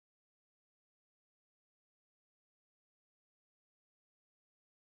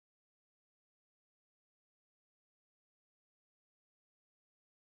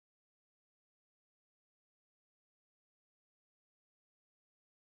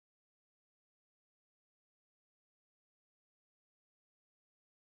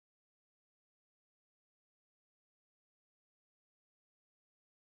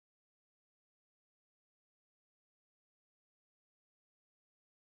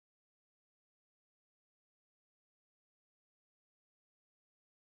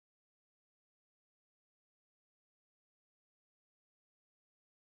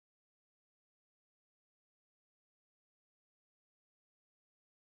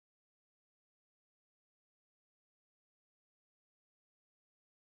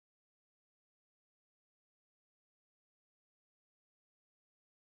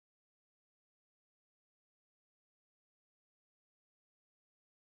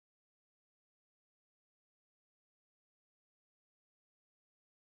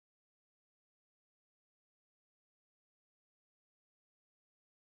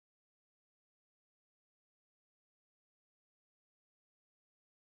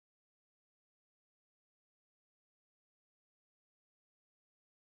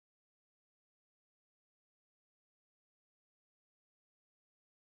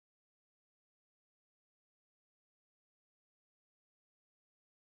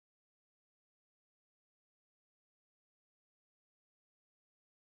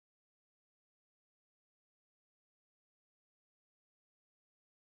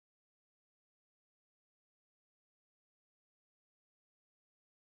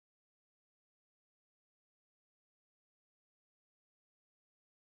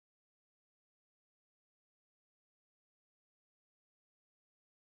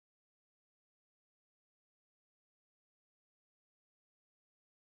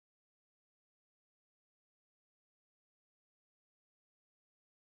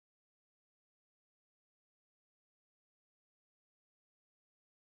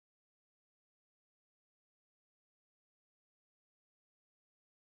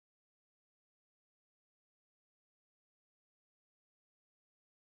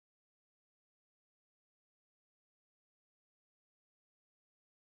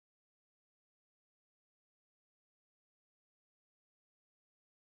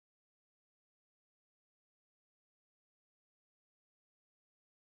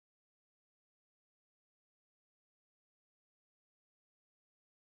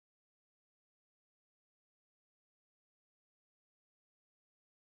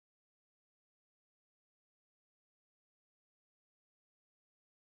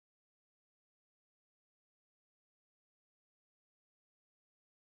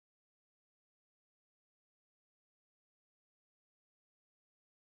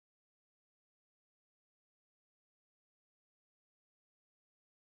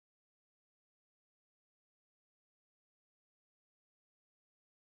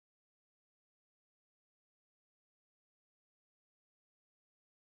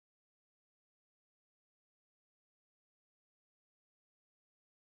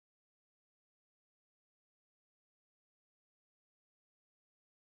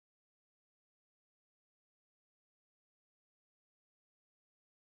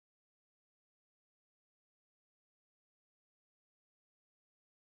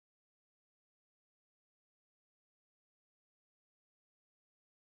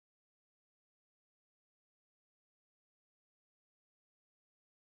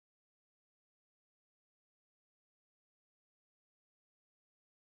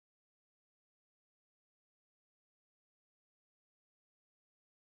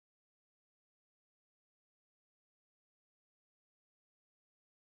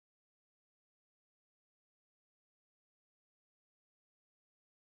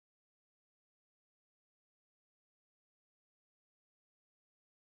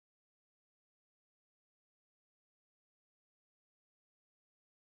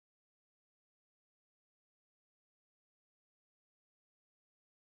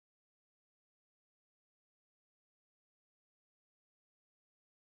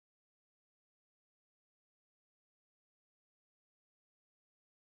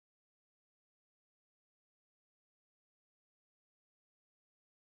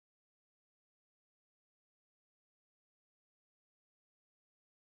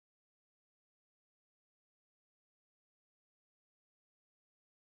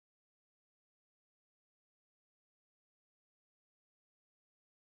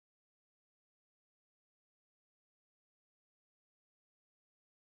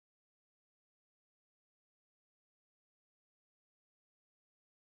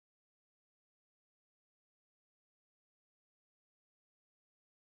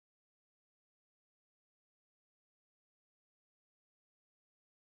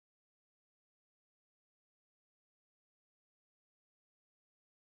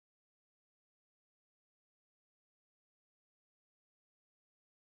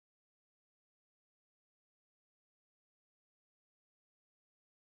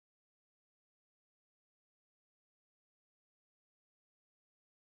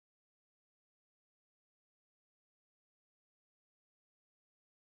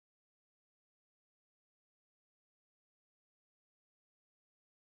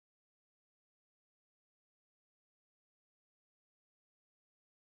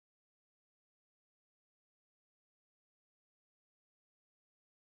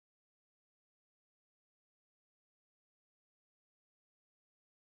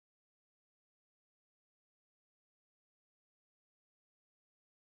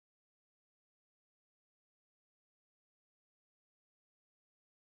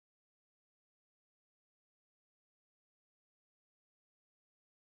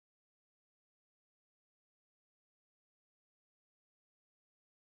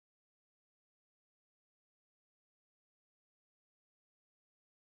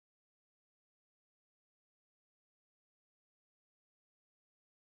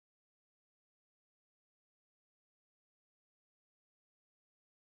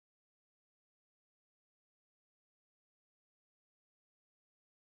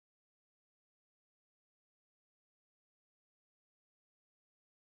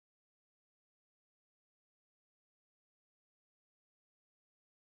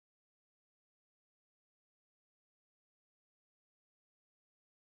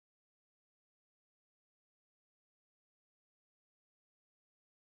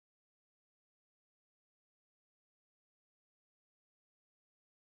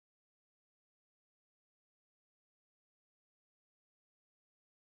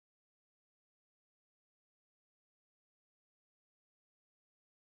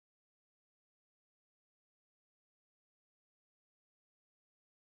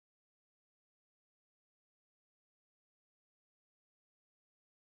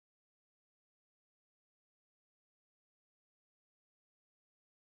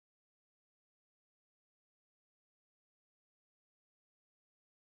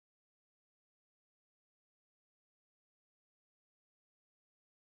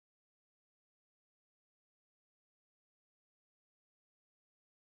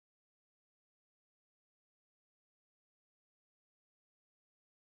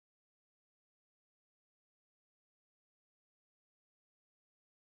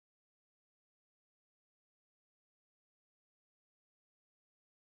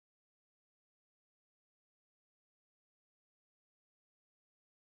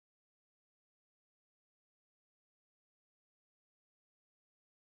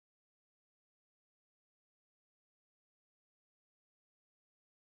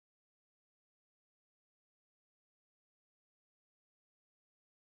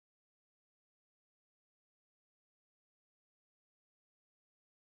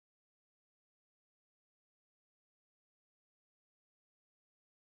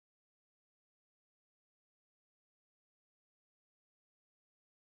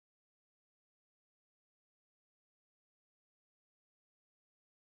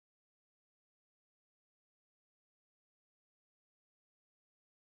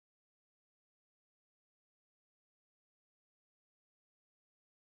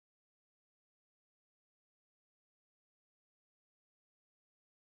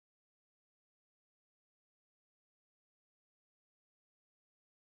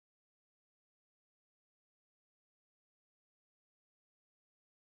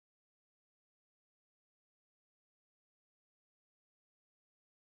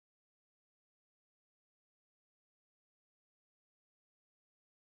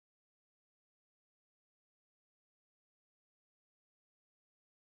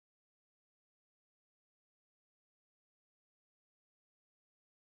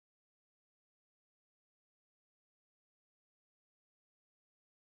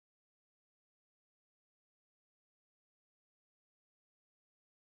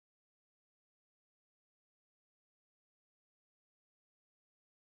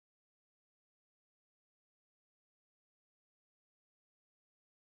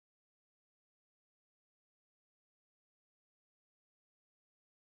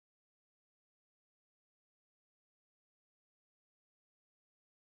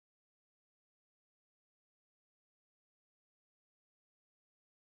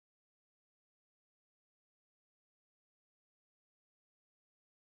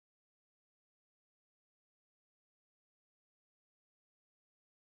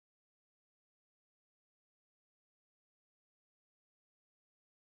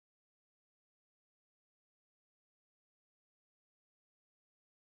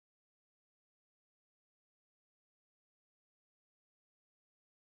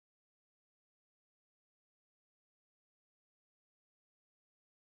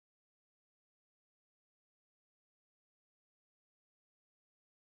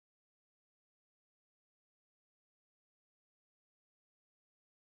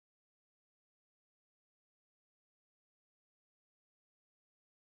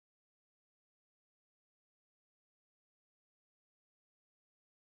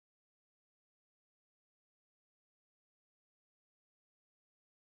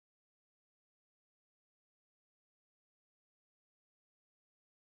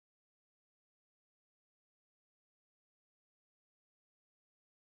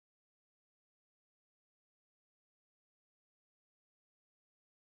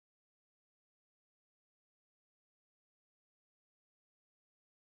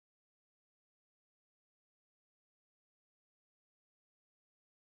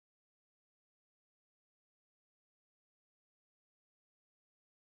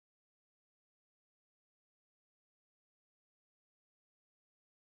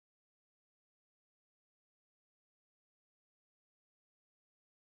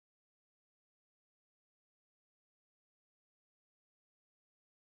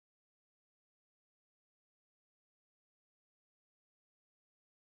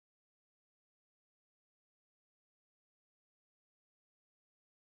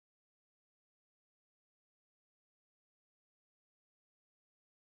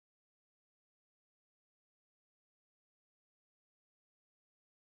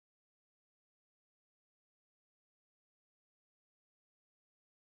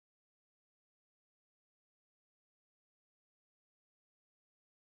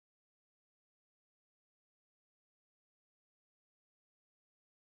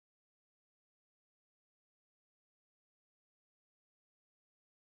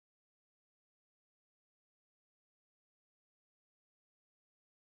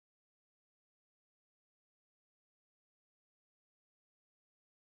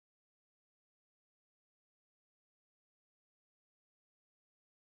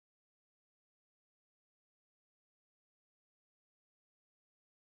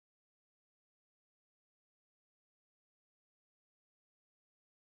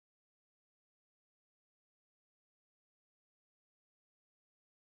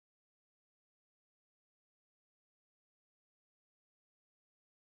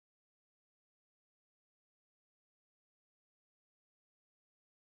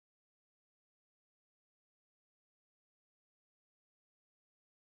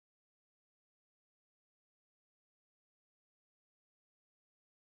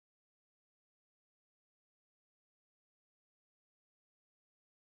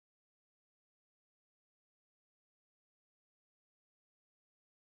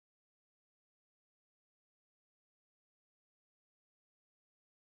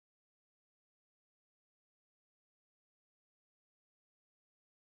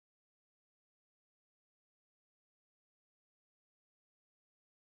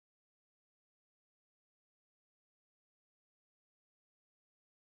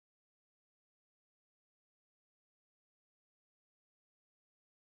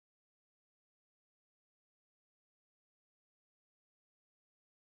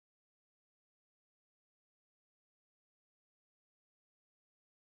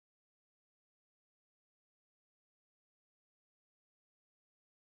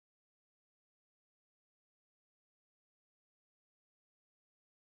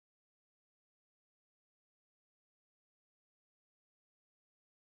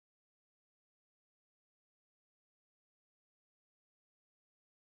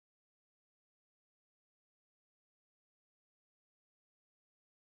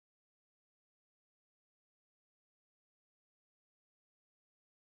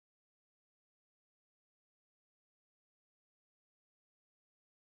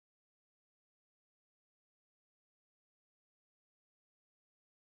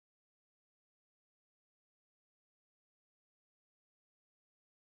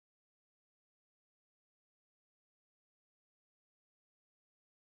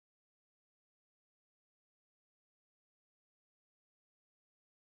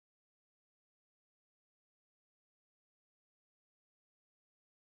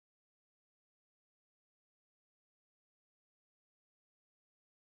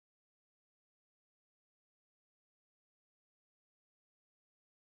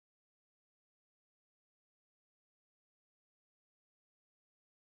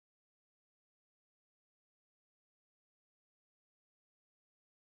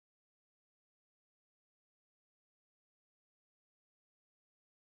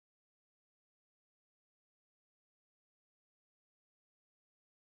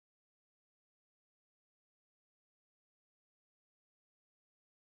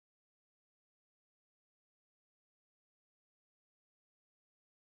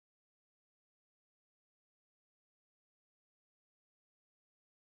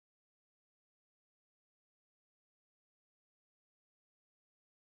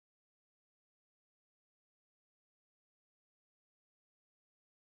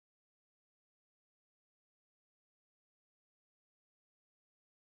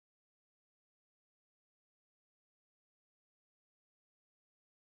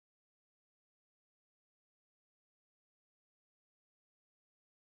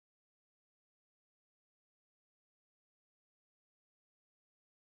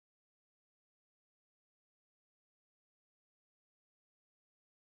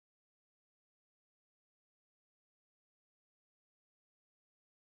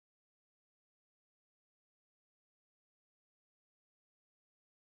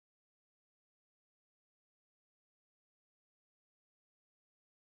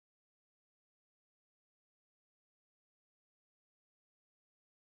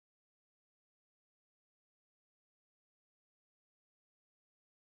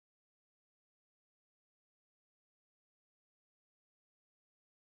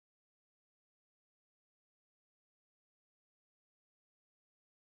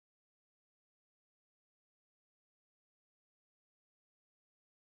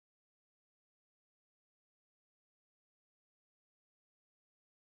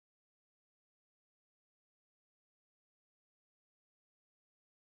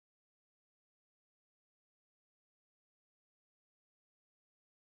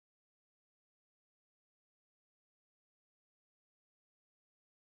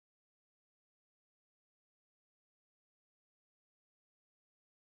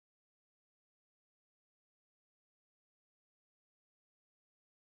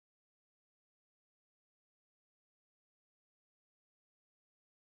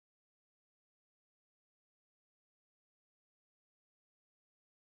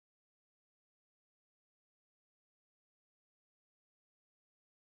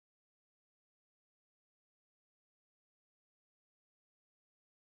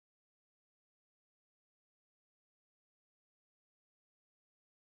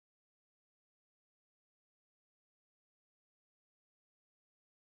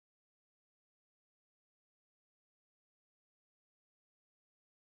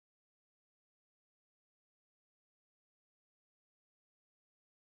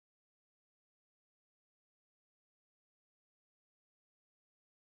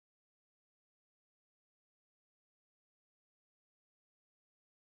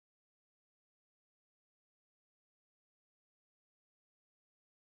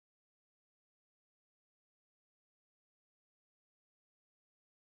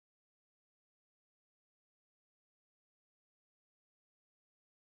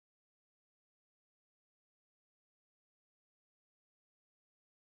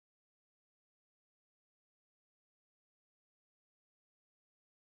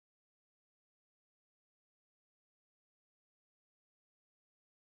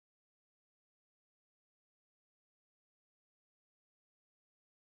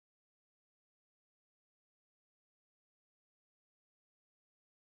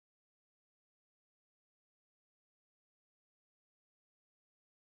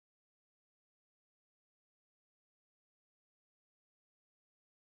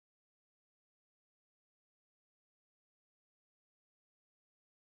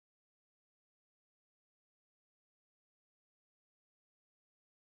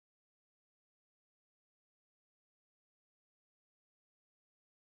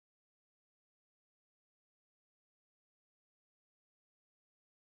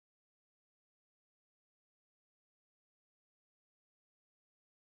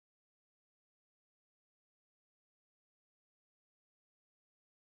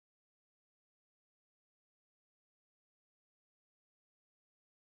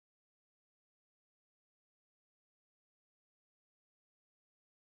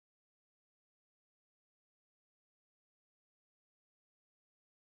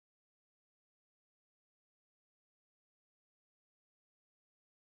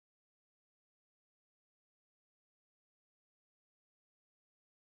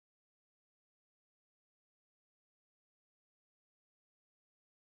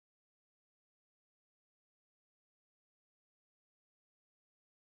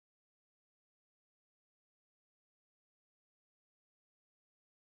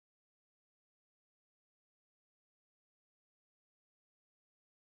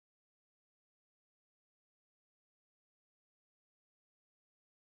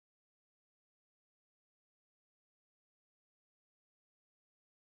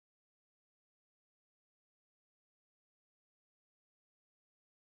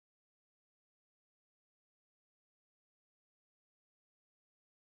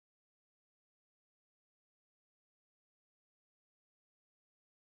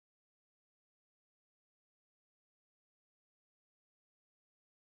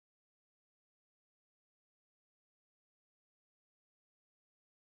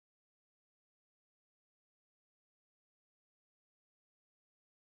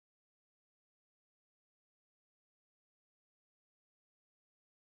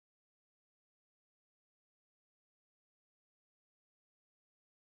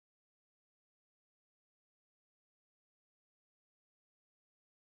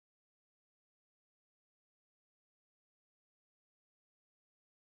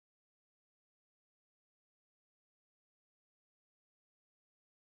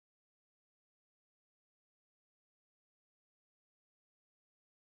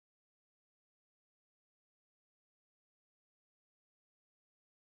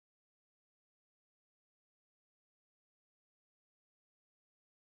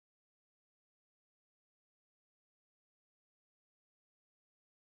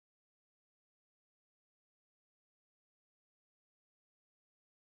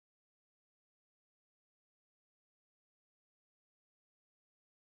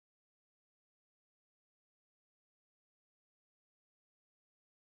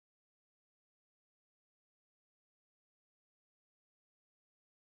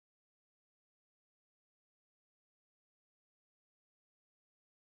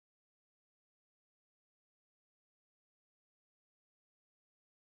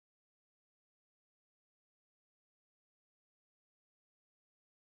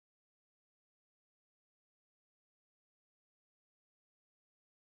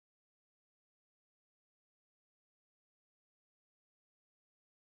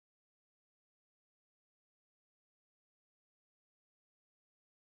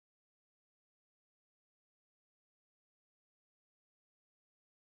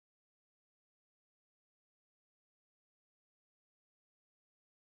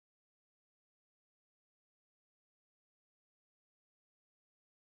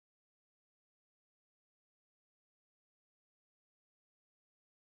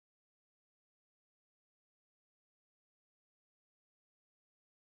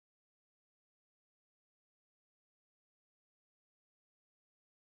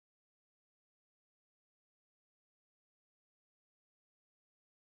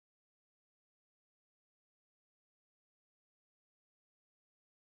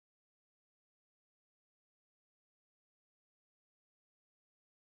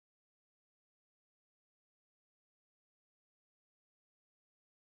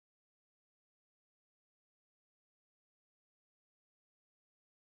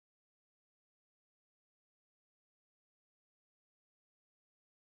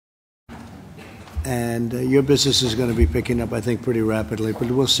and your business is going to be picking up, I think, pretty rapidly, but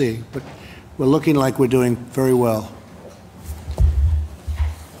we'll see. But we're looking like we're doing very well.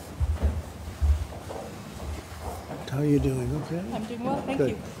 How are you doing? Okay? I'm doing well, thank Good.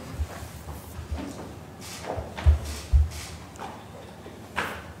 you.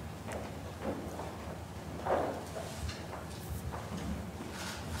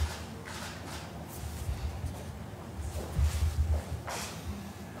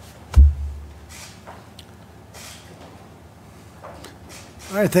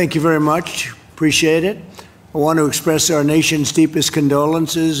 All right, thank you very much. Appreciate it. I want to express our nation's deepest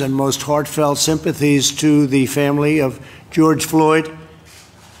condolences and most heartfelt sympathies to the family of George Floyd.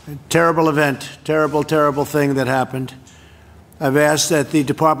 A terrible event, terrible, terrible thing that happened. I've asked that the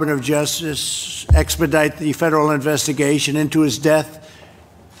Department of Justice expedite the federal investigation into his death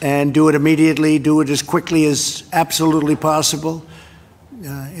and do it immediately, do it as quickly as absolutely possible.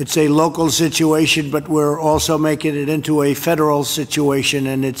 It's a local situation, but we're also making it into a federal situation,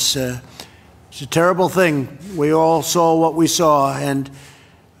 and it's a terrible thing. We all saw what we saw, and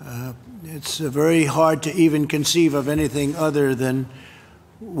it's very hard to even conceive of anything other than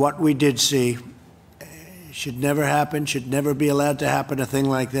what we did see. It should never happen, should never be allowed to happen, a thing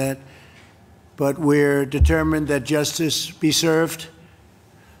like that. But we're determined that justice be served.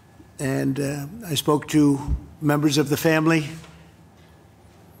 And I spoke to members of the family,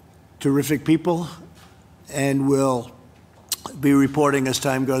 terrific people, and we'll be reporting as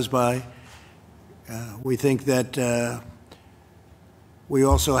time goes by. We think that we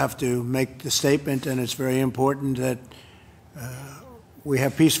also have to make the statement, and it's very important, that we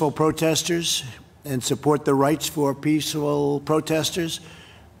have peaceful protesters and support the rights for peaceful protesters.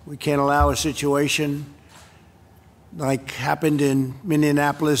 We can't allow a situation like happened in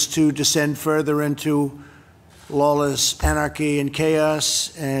Minneapolis to descend further into lawless anarchy and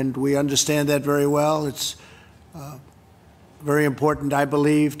chaos, and we understand that very well. It's very important, I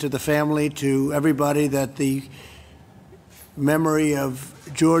believe, to the family, to everybody, that the memory of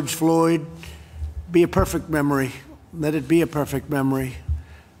George Floyd be a perfect memory. Let it be a perfect memory.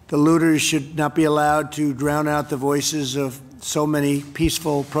 The looters should not be allowed to drown out the voices of so many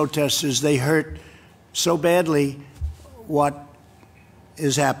peaceful protesters. They hurt so badly what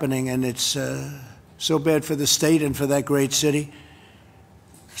is happening, and it's so bad for the state and for that great city.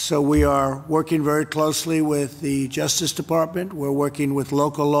 So we are working very closely with the Justice Department. We're working with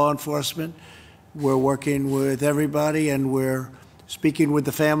local law enforcement. We're working with everybody, and we're speaking with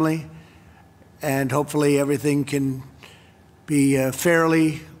the family. And hopefully everything can be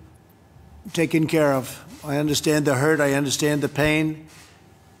fairly taken care of. I understand the hurt. I understand the pain.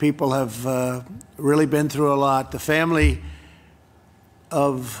 People have really been through a lot. The family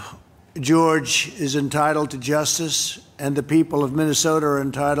of George is entitled to justice, and the people of Minnesota are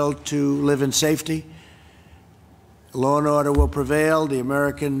entitled to live in safety. Law and order will prevail. The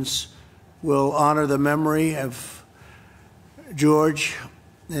Americans will honor the memory of George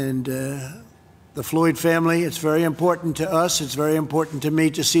and the Floyd family. It's very important to us. It's very important to me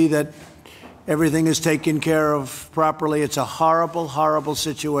to see that everything is taken care of properly. It's a horrible, horrible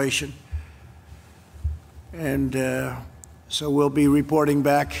situation. And so we'll be reporting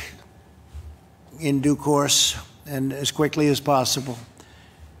back in due course and as quickly as possible.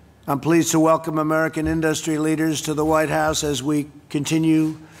 I'm pleased to welcome American industry leaders to the White House as we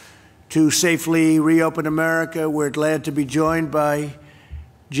continue to safely reopen America. We're glad to be joined by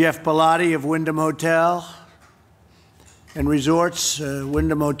Jeff Bellotti of Wyndham Hotel and Resorts.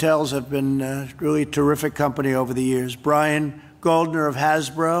 Wyndham Hotels have been really terrific company over the years. Brian Goldner of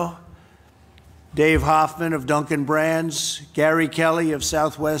Hasbro, Dave Hoffman of Dunkin' Brands, Gary Kelly of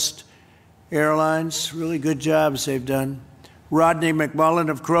Southwest Airlines, really good jobs they've done. Rodney McMullen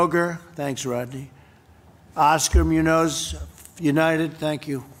of Kroger, thanks Rodney. Oscar Munoz, United, thank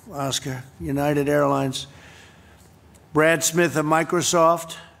you Oscar, United Airlines. Brad Smith of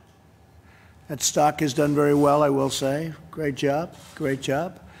Microsoft, that stock has done very well, I will say. Great job, great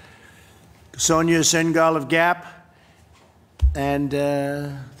job. Sonia Sengal of Gap, and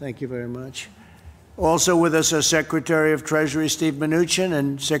thank you very much. Also with us are Secretary of Treasury Steve Mnuchin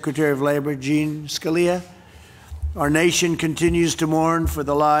and Secretary of Labor Gene Scalia. Our nation continues to mourn for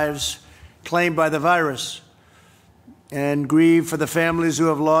the lives claimed by the virus and grieve for the families who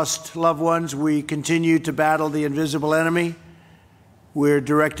have lost loved ones. We continue to battle the invisible enemy. We're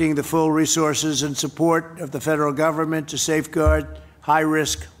directing the full resources and support of the federal government to safeguard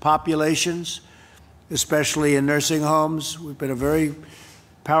high-risk populations, especially in nursing homes. We've been a very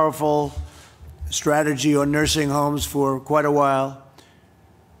powerful strategy on nursing homes for quite a while.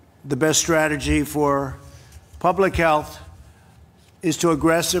 The best strategy for public health is to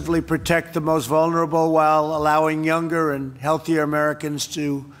aggressively protect the most vulnerable while allowing younger and healthier Americans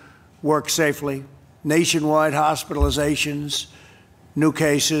to work safely. Nationwide hospitalizations, new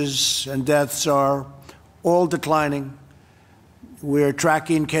cases, and deaths are all declining. We're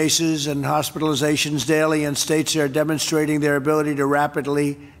tracking cases and hospitalizations daily, and states are demonstrating their ability to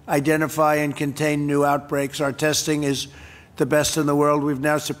rapidly identify and contain new outbreaks. Our testing is the best in the world. We've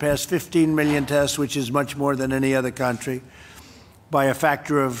now surpassed 15 million tests, which is much more than any other country, by a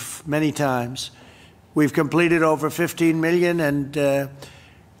factor of many times. We've completed over 15 million, and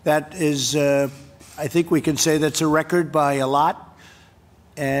that is, I think we can say that's a record by a lot.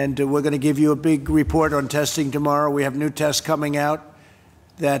 And we're going to give you a big report on testing tomorrow. We have new tests coming out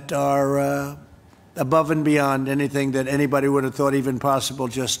that are above and beyond anything that anybody would have thought even possible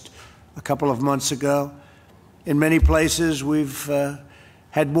just a couple of months ago. In many places, we've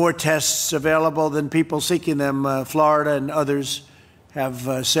had more tests available than people seeking them. Florida and others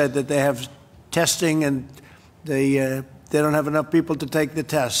have said that they have testing and they don't have enough people to take the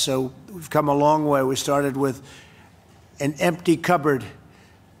test. So we've come a long way. We started with an empty cupboard.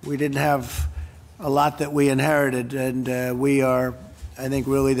 We didn't have a lot that we inherited, and we are, I think,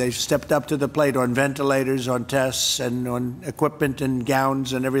 really they've stepped up to the plate on ventilators, on tests, and on equipment and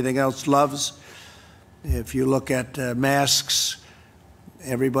gowns and everything else. Gloves. If you look at masks,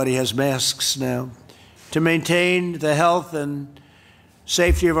 everybody has masks now. To maintain the health and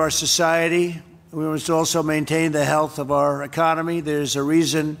safety of our society, we must also maintain the health of our economy. There's a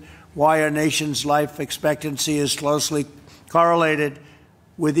reason why our nation's life expectancy is closely correlated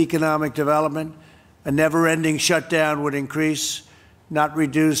with economic development. A never-ending shutdown would increase, not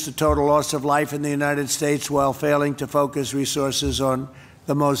reduce, the total loss of life in the United States while failing to focus resources on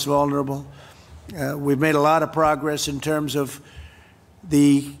the most vulnerable. We've made a lot of progress in terms of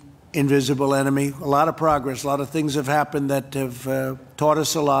the invisible enemy, a lot of progress. A lot of things have happened that have taught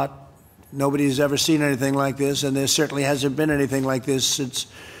us a lot. Nobody's ever seen anything like this, and there certainly hasn't been anything like this since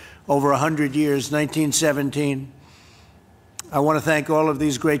over 100 years, 1917. I want to thank all of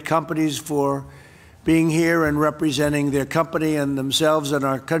these great companies for being here and representing their company and themselves and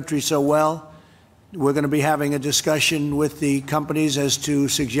our country so well. We're going to be having a discussion with the companies as to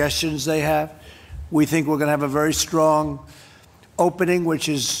suggestions they have. We think we're going to have a very strong opening, which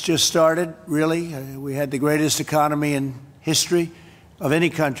has just started, really. We had the greatest economy in history of any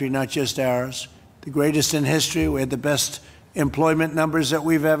country, not just ours. The greatest in history. We had the best employment numbers that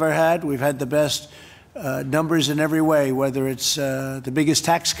we've ever had. We've had the best numbers in every way, whether it's the biggest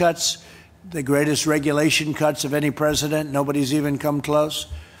tax cuts, the greatest regulation cuts of any president. Nobody's even come close.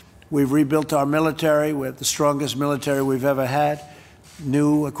 We've rebuilt our military. We have the strongest military we've ever had.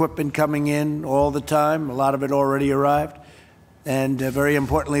 New equipment coming in all the time. A lot of it already arrived. And very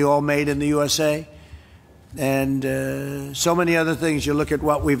importantly, all made in the USA. And so many other things. You look at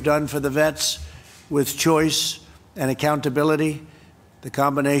what we've done for the vets with choice and accountability. The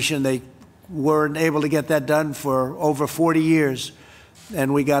combination, they weren't able to get that done for over 40 years,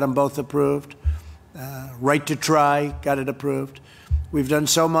 and we got them both approved. Right to try, got it approved. We've done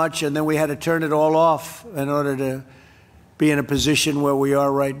so much, and then we had to turn it all off in order to be in a position where we are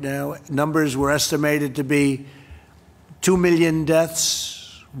right now. Numbers were estimated to be 2 million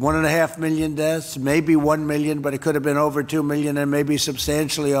deaths, 1.5 million deaths, maybe 1 million, but it could have been over 2 million and maybe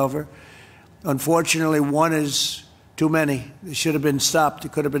substantially over. Unfortunately, one is too many. It should have been stopped.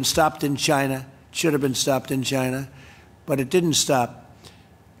 It could have been stopped in China. It should have been stopped in China, but it didn't stop.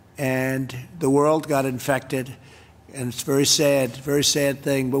 And the world got infected, and it's very sad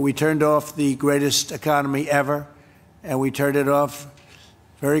thing. But we turned off the greatest economy ever, and we turned it off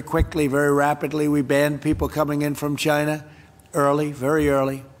very quickly, very rapidly. We banned people coming in from China early, very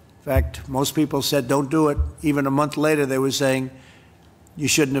early. In fact, most people said, don't do it. Even a month later, they were saying, you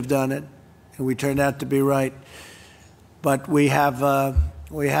shouldn't have done it. And we turned out to be right. But we have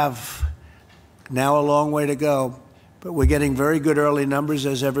now a long way to go. But we're getting very good early numbers,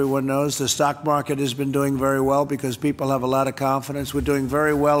 as everyone knows. The stock market has been doing very well because people have a lot of confidence. We're doing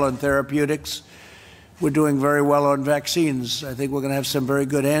very well on therapeutics. We're doing very well on vaccines. I think we're going to have some very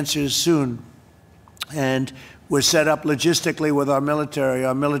good answers soon. And we're set up logistically with our military.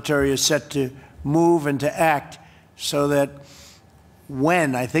 Our military is set to move and to act so that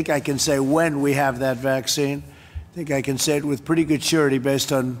when, I think I can say when we have that vaccine, I think I can say it with pretty good surety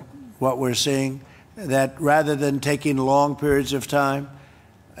based on what we're seeing, that rather than taking long periods of time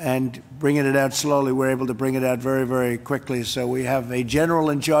and bringing it out slowly, we're able to bring it out very, very quickly. So we have a general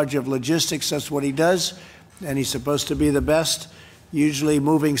in charge of logistics. That's what he does, and he's supposed to be the best, usually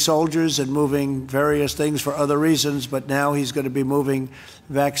moving soldiers and moving various things for other reasons, but now he's going to be moving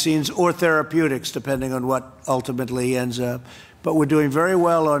vaccines or therapeutics, depending on what ultimately ends up. But we're doing very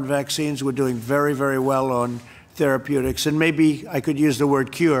well on vaccines. We're doing very, very well on therapeutics. And maybe I could use the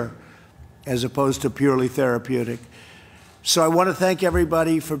word cure as opposed to purely therapeutic. So I want to thank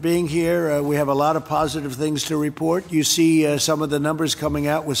everybody for being here. We have a lot of positive things to report. You see some of the numbers coming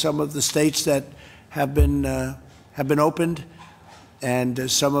out with some of the states that have been opened, and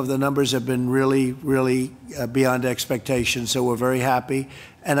some of the numbers have been really, really beyond expectation. So we're very happy.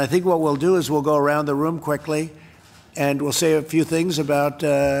 And I think what we'll do is we'll go around the room quickly, and we'll say a few things about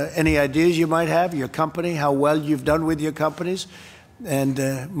any ideas you might have, your company, how well you've done with your companies,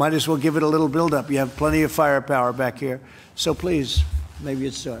 and might as well give it a little build-up. You have plenty of firepower back here. So please, maybe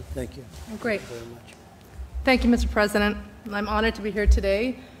you'd start. Thank you. Great. Thank you very much. Thank you, Mr. President. I'm honored to be here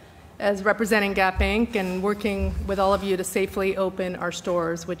today as representing Gap Inc. and working with all of you to safely open our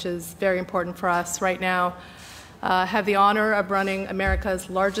stores, which is very important for us right now. I have the honor of running America's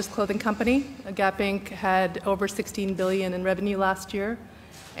largest clothing company. Gap Inc. had over $16 billion in revenue last year,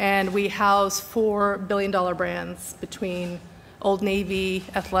 and we house $4 billion brands between Old Navy,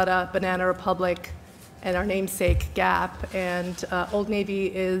 Athleta, Banana Republic, and our namesake Gap. And Old Navy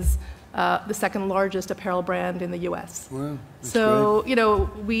is the second largest apparel brand in the U.S. Wow, so, great. you know,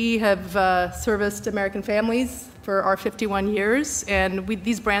 we have serviced American families for our 51 years, and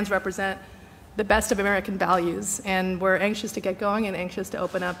these brands represent the best of American values, and we're anxious to get going and anxious to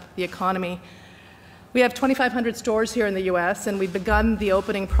open up the economy. We have 2,500 stores here in the U.S., and we've begun the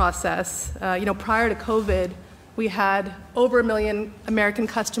opening process. You know, prior to COVID, we had over 1 million American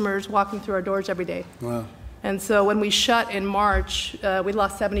customers walking through our doors every day. Wow. And so when we shut in March, we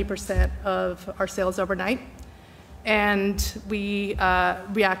lost 70% of our sales overnight. And we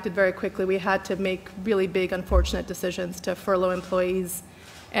reacted very quickly. We had to make really big, unfortunate decisions to furlough employees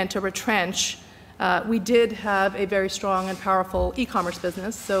and to retrench. We did have a very strong and powerful e-commerce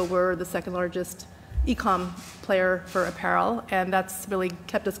business, so we're the second largest e-com player for apparel, and that's really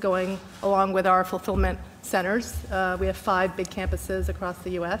kept us going along with our fulfillment centers. We have 5 big campuses across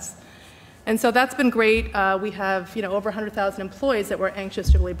the U.S. And so that's been great. We have, you know, over 100,000 employees that we're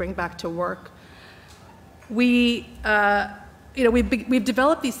anxious to really bring back to work. We've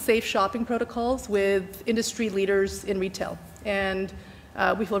developed these safe shopping protocols with industry leaders in retail, and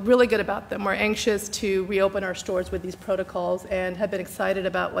we feel really good about them. We're anxious to reopen our stores with these protocols and have been excited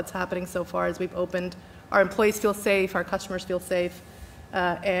about what's happening so far as we've opened. Our employees feel safe, our customers feel safe,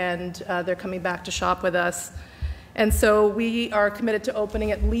 and they're coming back to shop with us. And so we are committed to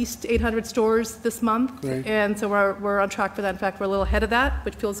opening at least 800 stores this month. Great. And so we're on track for that. In fact, we're a little ahead of that,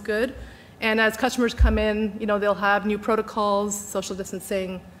 which feels good. And as customers come in, you know, they'll have new protocols, social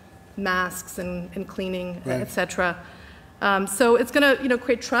distancing, masks and cleaning, right, et cetera. So it's going to, you know,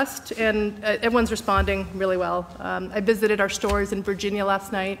 create trust, and everyone's responding really well. I visited our stores in Virginia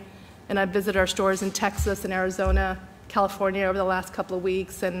last night, and I visited our stores in Texas and Arizona, California over the last couple of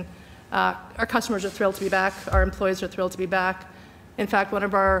weeks, and our customers are thrilled to be back. Our employees are thrilled to be back. In fact, one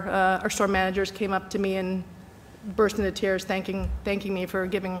of our store managers came up to me and burst into tears, thanking me for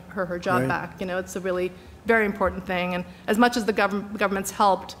giving her job right back. You know, it's a really very important thing, and as much as the government's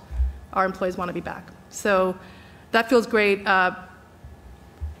helped, our employees want to be back. So that feels great. 1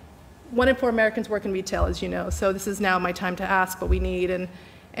 in 4 Americans work in retail, as you know, so this is now my time to ask what we need.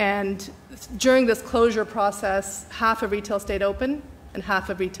 And during this closure process, half of retail stayed open and half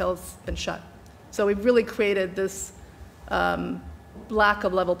of retail's been shut. So we've really created this lack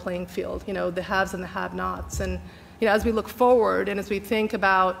of level playing field, you know, the haves and the have-nots. And you know, as we look forward and as we think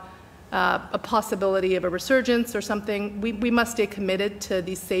about a possibility of a resurgence or something, we must stay committed to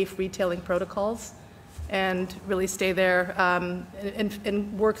these safe retailing protocols and really stay there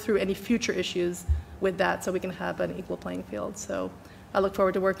and work through any future issues with that so we can have an equal playing field. So I look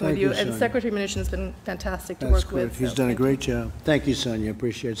forward to working with you. And Secretary Mnuchin has been fantastic to work with. He's done a great job. Thank you, Sonia.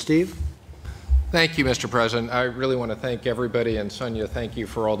 Appreciate it. Steve? Thank you, Mr. President. I really want to thank everybody, and Sonia, thank you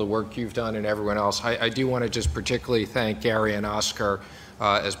for all the work you've done, and everyone else. I do want to just particularly thank Gary and Oscar.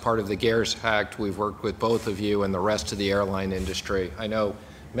 As part of the CARES Act, we've worked with both of you and the rest of the airline industry. I know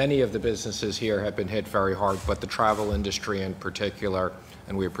many of the businesses here have been hit very hard, but the travel industry in particular,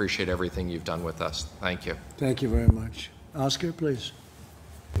 and we appreciate everything you've done with us. Thank you. Thank you very much. Oscar, please.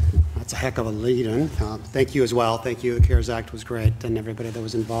 That's a heck of a lead-in. Thank you as well. Thank you. The CARES Act was great, and everybody that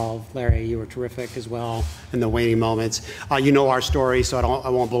was involved. Larry, you were terrific as well in the waiting moments. You know our story, so I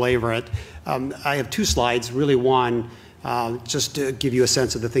won't belabor it. I have 2 slides, really one, just to give you a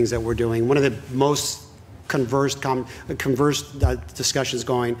sense of the things that we're doing. One of the most conversed discussions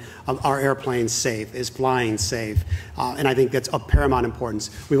going, are airplanes safe? Is flying safe? And I think that's of paramount importance.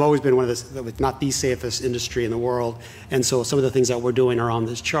 We've always been one of the, if not the safest industry in the world, and so some of the things that we're doing are on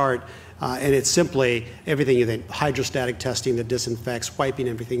this chart. And it's simply everything you think, hydrostatic testing that disinfects, wiping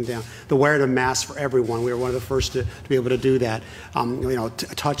everything down, the wearing of masks for everyone. We were one of the first to be able to do that.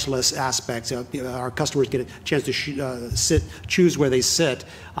 Touchless aspects. Our customers get a chance to choose where they sit.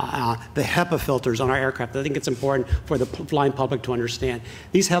 The HEPA filters on our aircraft. I think it's important for the flying public to understand.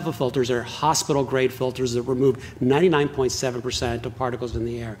 These HEPA filters are hospital-grade filters that remove 99.7% of particles in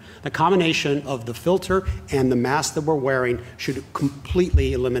the air. The combination of the filter and the mask that we're wearing should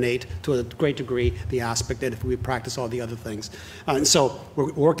completely eliminate, to a great degree, the aspect that if we practice all the other things. And so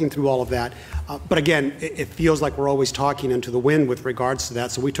we're working through all of that. But again, it feels like we're always talking into the wind with regards to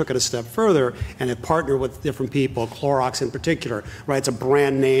that. So we took it a step further and have partnered with different people, Clorox in particular, right? It's a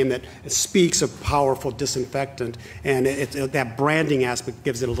brand name that speaks of powerful disinfectant, and that branding aspect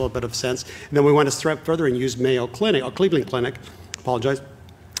gives it a little bit of sense. And then we went a step further and used Cleveland Clinic,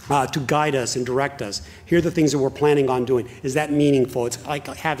 to guide us and direct us. Here are the things that we're planning on doing. Is that meaningful? It's like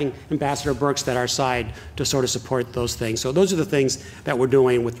having Ambassador Birx at our side to sort of support those things. So those are the things that we're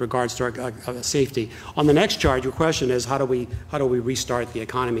doing with regards to our safety. On the next chart, your question is how do we restart the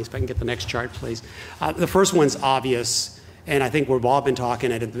economy? If I can get the next chart, please. The first one's obvious, and I think we've all been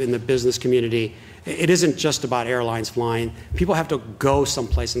talking in the business community. It isn't just about airlines flying. People have to go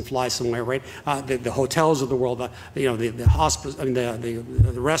someplace and fly somewhere, right? The hotels of the world, the hospitals, I mean,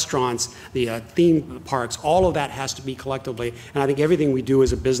 the restaurants, the theme parks, all of that has to be collectively. And I think everything we do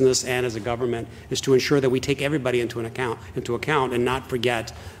as a business and as a government is to ensure that we take everybody into account and not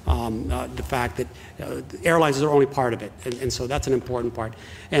forget the fact that airlines are only part of it. And so that's an important part.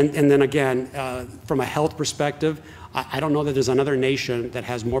 And then again, from a health perspective, I don't know that there's another nation that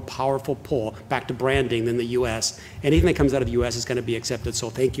has more powerful pull back to branding than the U.S. Anything that comes out of the U.S. is going to be accepted. So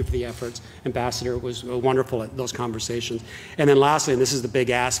thank you for the efforts. Ambassador was wonderful at those conversations. And then lastly, and this is the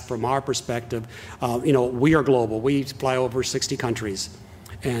big ask from our perspective, we are global. We fly over 60 countries.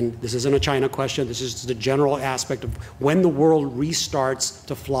 And this isn't a China question. This is the general aspect of when the world restarts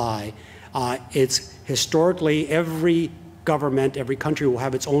to fly. It's historically every government, every country will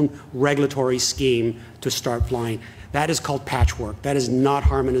have its own regulatory scheme to start flying. That is called patchwork. That is not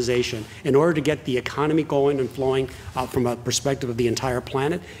harmonization. In order to get the economy going and flowing from a perspective of the entire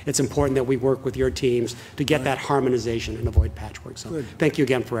planet, it's important that we work with your teams to get that harmonization and avoid patchwork. So good. Thank you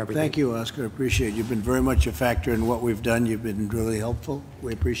again for everything. Thank you, Oscar. I appreciate it. You've been very much a factor in what we've done. You've been really helpful.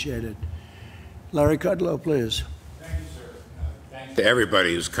 We appreciate it. Larry Kudlow, please. Thank you, sir. Thanks to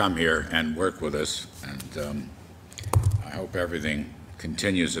everybody who's come here and worked with us. And I hope everything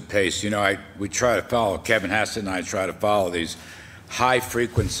continues apace. We try to follow, Kevin Hassett and I try to follow these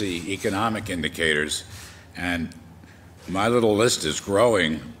high-frequency economic indicators, and my little list is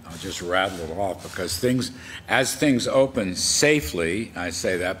growing. I'll just rattle it off because as things open safely, I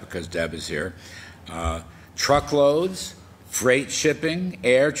say that because Deb is here, truckloads, freight shipping,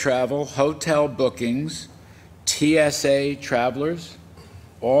 air travel, hotel bookings, TSA travelers,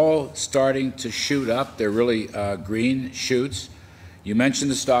 all starting to shoot up. They're really green shoots. You mentioned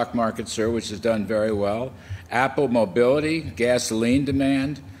the stock market, sir, which has done very well. Apple mobility, gasoline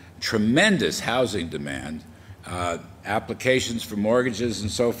demand, tremendous housing demand. Applications for mortgages and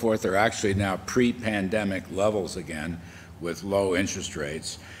so forth are actually now pre-pandemic levels again with low interest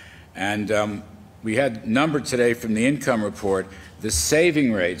rates. And we had a number today from the income report. The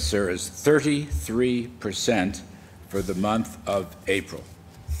saving rate, sir, is 33% for the month of April.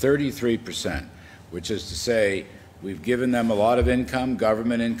 33%, which is to say we've given them a lot of income.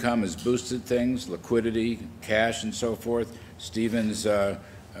 Government income has boosted things, liquidity, cash, and so forth. Stephen's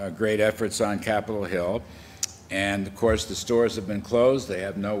great efforts on Capitol Hill. And, of course, the stores have been closed. They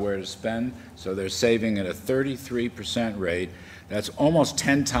have nowhere to spend, so they're saving at a 33% rate. That's almost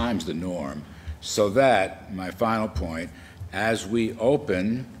 10 times the norm. So that, my final point, as we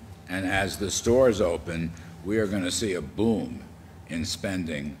open and as the stores open, we are going to see a boom in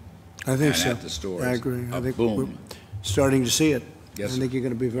spending. I think and so. at the stores. I agree. I think boom. we're starting to see it. Yes, I think you're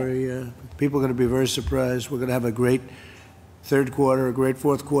going to be people are going to be very surprised. We're going to have a great third quarter, a great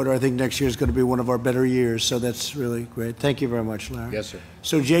fourth quarter. I think next year is going to be one of our better years, so that's really great. Thank you very much, Larry. Yes, sir.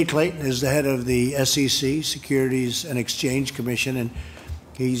 So Jay Clayton is the head of the SEC, Securities and Exchange Commission, and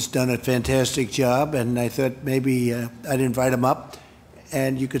he's done a fantastic job, and I thought maybe I'd invite him up,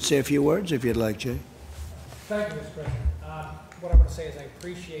 and you could say a few words if you'd like, Jay. Thank you, Mr. President. What I want to say is I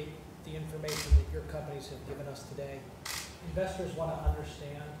appreciate the information that your companies have given us today. Investors want to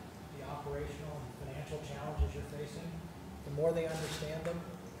understand the operational and financial challenges you're facing. The more they understand them,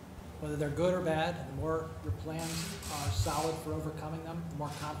 whether they're good or bad, the more your plans are solid for overcoming them, the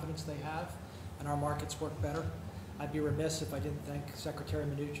more confidence they have, and our markets work better. I'd be remiss if I didn't thank Secretary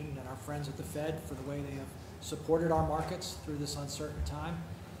Mnuchin and our friends at the Fed for the way they have supported our markets through this uncertain time.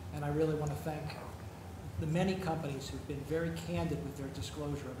 And I really want to thank the many companies who've been very candid with their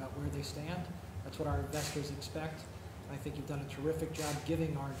disclosure about where they stand. That's what our investors expect. And I think you've done a terrific job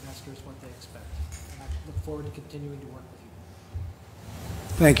giving our investors what they expect. And I look forward to continuing to work with you.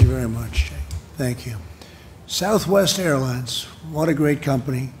 Thank you very much, Jay. Thank you. Southwest Airlines, what a great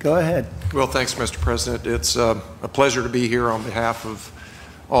company. Go ahead. Well, thanks, Mr. President. It's a pleasure to be here on behalf of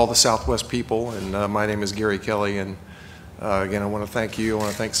all the Southwest people, and my name is Gary Kelly, and again, I want to thank you. I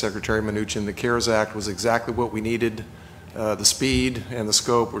want to thank Secretary Mnuchin. The CARES Act was exactly what we needed. The speed and the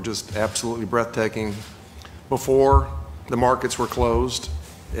scope were just absolutely breathtaking. Before, the markets were closed,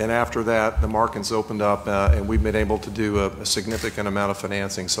 and after that, the markets opened up, and we've been able to do a significant amount of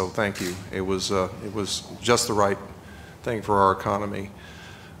financing, so thank you. It was just the right thing for our economy.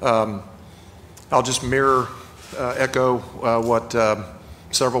 I'll just echo what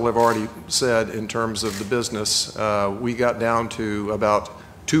several have already said in terms of the business. We got down to about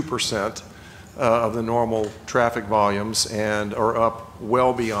 2% of the normal traffic volumes and are up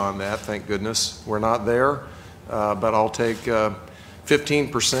well beyond that, thank goodness. We're not there, but I'll take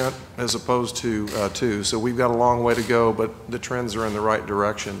 15% as opposed to 2. So we've got a long way to go, but the trends are in the right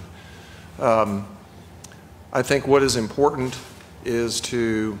direction. I think what is important is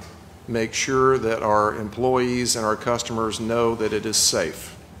to make sure that our employees and our customers know that it is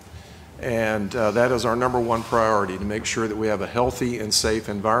safe. And that is our #1 priority, to make sure that we have a healthy and safe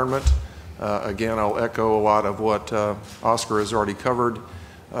environment. Again, I'll echo a lot of what Oscar has already covered,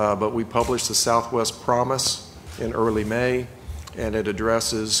 but we published the Southwest Promise in early May, and it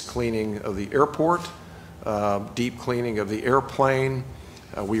addresses cleaning of the airport, deep cleaning of the airplane.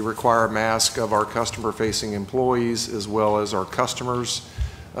 We require masks of our customer-facing employees as well as our customers.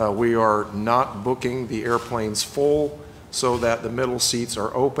 We are not booking the airplanes full so that the middle seats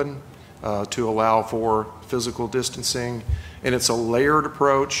are open to allow for physical distancing. And it's a layered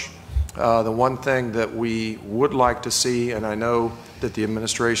approach. The one thing that we would like to see, and I know that the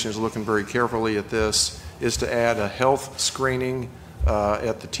administration is looking very carefully at this, is to add a health screening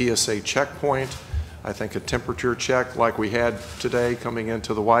at the TSA checkpoint. I think a temperature check like we had today coming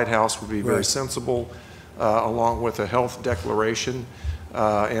into the White House would be very sensible, along with a health declaration.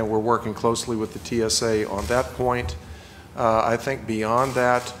 And we're working closely with the TSA on that point. I think beyond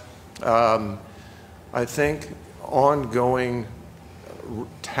that, I think ongoing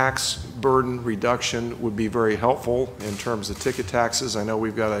tax burden reduction would be very helpful in terms of ticket taxes. I know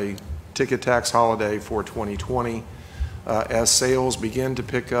we've got a ticket tax holiday for 2020. As sales begin to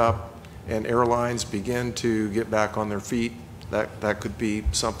pick up and airlines begin to get back on their feet, that could be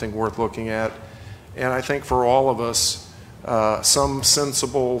something worth looking at. And I think for all of us, some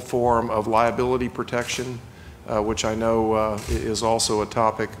sensible form of liability protection, which I know is also a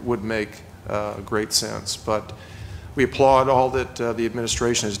topic, would make great sense. But we applaud all that the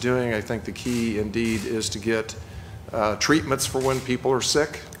administration is doing. I think the key indeed is to get treatments for when people are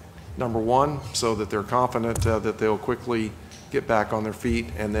sick, #1, so that they're confident that they'll quickly get back on their feet,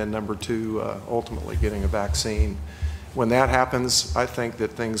 and then #2, ultimately getting a vaccine. When that happens, I think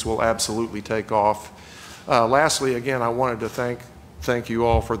that things will absolutely take off. Lastly, again, I wanted to thank you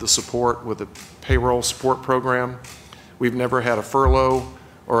all for the support with the payroll support program. We've never had a furlough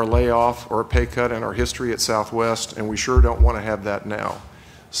or a layoff or a pay cut in our history at Southwest, and we sure don't want to have that now.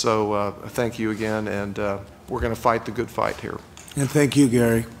 So thank you again, and we're going to fight the good fight here. And thank you,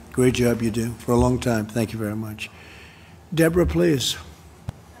 Gary. Great job you do for a long time. Thank you very much. Deborah, please.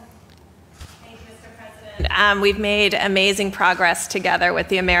 We've made amazing progress together with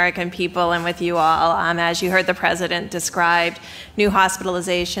the American people and with you all. As you heard the President described, new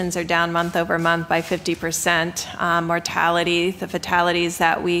hospitalizations are down month over month by 50%. Mortality, the fatalities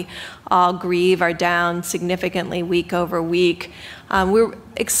that we all grieve, are down significantly week over week. We're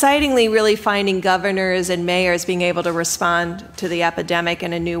excitingly really finding governors and mayors being able to respond to the epidemic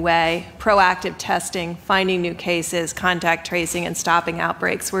in a new way. Proactive testing, finding new cases, contact tracing, and stopping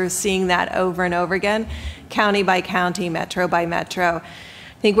outbreaks. We're seeing that over and over again, county by county, metro by metro.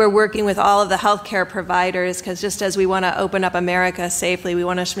 I think we're working with all of the healthcare providers, because just as we want to open up America safely, we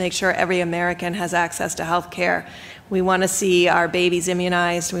want to make sure every American has access to healthcare. We want to see our babies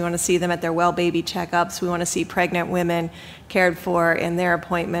immunized. We want to see them at their well baby checkups. We want to see pregnant women cared for in their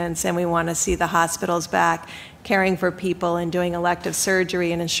appointments. And we want to see the hospitals back caring for people and doing elective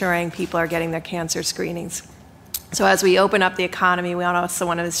surgery and ensuring people are getting their cancer screenings. So as we open up the economy, we also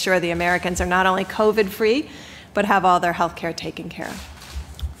want to ensure the Americans are not only COVID-free, but have all their health care taken care of.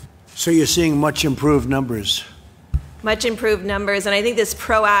 So you're seeing much improved numbers. Much improved numbers, and I think this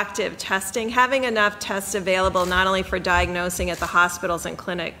proactive testing, having enough tests available not only for diagnosing at the hospitals and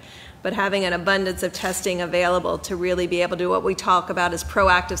clinic, but having an abundance of testing available to really be able to do what we talk about as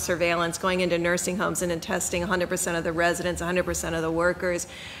proactive surveillance, going into nursing homes and testing 100% of the residents, 100% of the workers,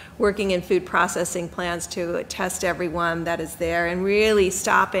 working in food processing plants to test everyone that is there, and really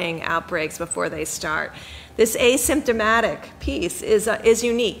stopping outbreaks before they start. This asymptomatic piece is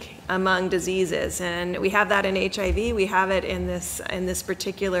unique among diseases, and we have that in HIV, we have it in this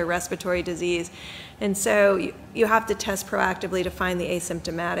particular respiratory disease. And so you have to test proactively to find the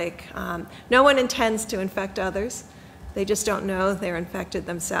asymptomatic. No one intends to infect others. They just don't know they're infected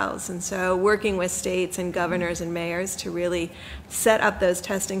themselves. And so working with states and governors and mayors to really set up those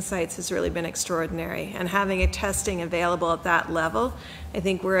testing sites has really been extraordinary. And having a testing available at that level, I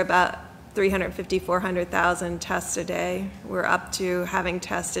think we're about 350, 400,000 tests a day. We're up to having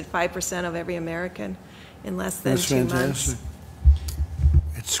tested 5% of every American in less than 2 months.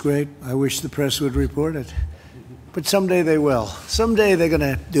 It's great. I wish the press would report it. But someday they will. Someday they're going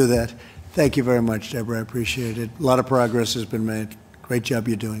to do that. Thank you very much, Deborah. I appreciate it. A lot of progress has been made. Great job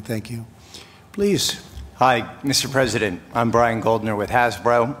you're doing. Thank you. Please. Hi, Mr. President. I'm Brian Goldner with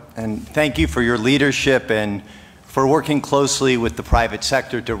Hasbro, and thank you for your leadership and for working closely with the private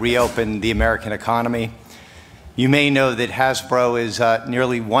sector to reopen the American economy. You may know that Hasbro is a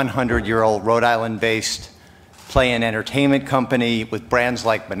nearly 100-year-old Rhode Island-based play and entertainment company with brands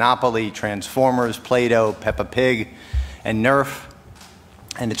like Monopoly, Transformers, Play-Doh, Peppa Pig, and Nerf.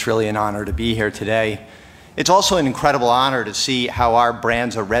 And it's really an honor to be here today. It's also an incredible honor to see how our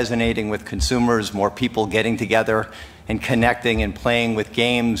brands are resonating with consumers, more people getting together and connecting and playing with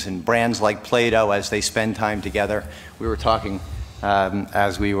games and brands like Play-Doh as they spend time together. We were talking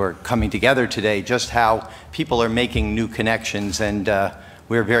as we were coming together today just how people are making new connections, and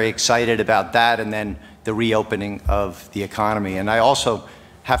we're very excited about that, and then the reopening of the economy. And I also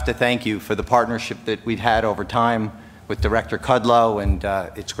have to thank you for the partnership that we've had over time with Director Kudlow, and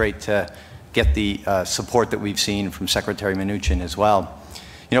it's great to get the support that we've seen from Secretary Mnuchin as well.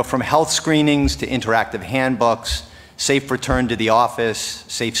 You know, from health screenings to interactive handbooks, safe return to the office,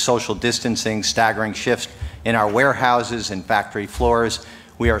 safe social distancing, staggering shifts in our warehouses and factory floors,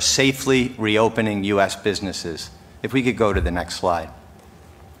 we are safely reopening U.S. businesses. If we could go to the next slide.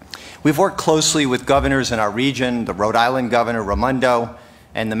 We've worked closely with governors in our region, the Rhode Island Governor Raimondo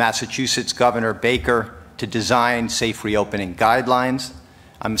and the Massachusetts Governor Baker, to design safe reopening guidelines.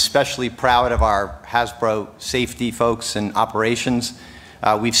 I'm especially proud of our Hasbro safety folks and operations.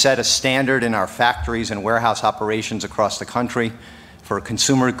 We've set a standard in our factories and warehouse operations across the country for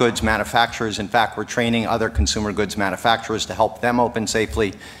consumer goods manufacturers. In fact, we're training other consumer goods manufacturers to help them open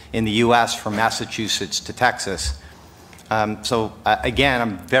safely in the U.S. from Massachusetts to Texas. Again,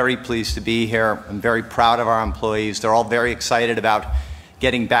 I'm very pleased to be here. I'm very proud of our employees. They're all very excited about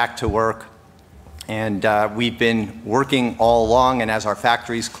getting back to work. And we've been working all along, and as our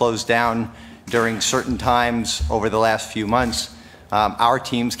factories closed down during certain times over the last few months, our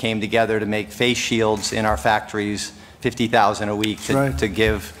teams came together to make face shields in our factories, 50,000 a week to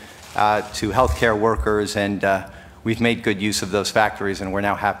give to healthcare workers, and we've made good use of those factories, and we're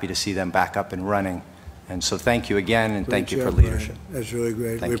now happy to see them back up and running. And so thank you again, and thank you for leadership. That's really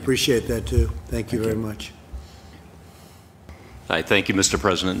great. We appreciate that too. Thank you very much. Hi, thank you, Mr.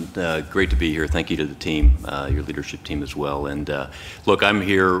 President. Great to be here. Thank you to the team, your leadership team as well. And look, I'm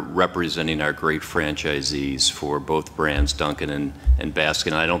here representing our great franchisees for both brands, Dunkin' and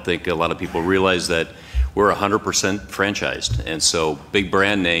Baskin. I don't think a lot of people realize that we're 100% franchised, and so big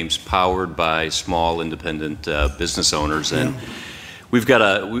brand names powered by small independent business owners. And we've got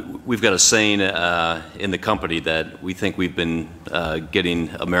a saying in the company that we think we've been getting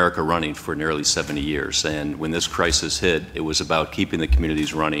America running for nearly 70 years. And when this crisis hit, it was about keeping the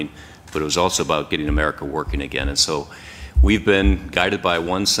communities running, but it was also about getting America working again. And so we've been guided by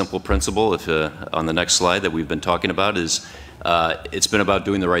one simple principle, on the next slide, that we've been talking about is it's been about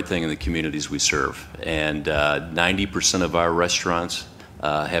doing the right thing in the communities we serve. And 90% of our restaurants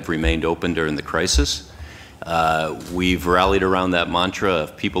have remained open during the crisis. We've rallied around that mantra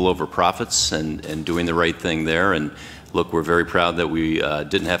of people over profits and doing the right thing there. And look, we're very proud that we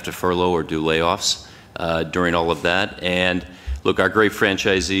didn't have to furlough or do layoffs during all of that. And look, our great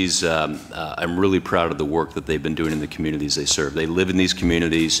franchisees, I'm really proud of the work that they've been doing in the communities they serve. They live in these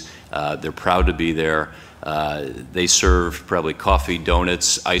communities. They're proud to be there. They serve probably coffee,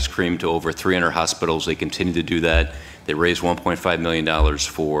 donuts, ice cream to over 300 hospitals. They continue to do that. They raised $1.5 million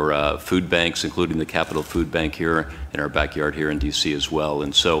for food banks, including the Capitol Food Bank here in our backyard here in D.C. as well.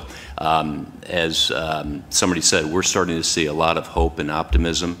 And so, as somebody said, we're starting to see a lot of hope and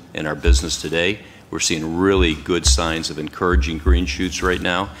optimism in our business today. We're seeing really good signs of encouraging green shoots right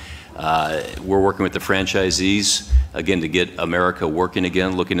now. We're working with the franchisees, again, to get America working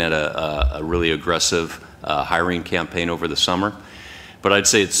again, looking at a really aggressive hiring campaign over the summer. But I'd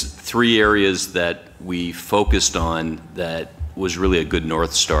say it's 3 areas that we focused on that was really a good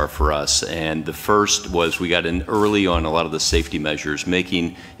North Star for us. And the first was we got in early on a lot of the safety measures,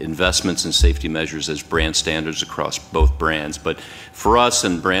 making investments in safety measures as brand standards across both brands. But for us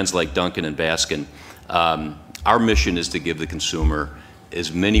and brands like Dunkin' and Baskin, our mission is to give the consumer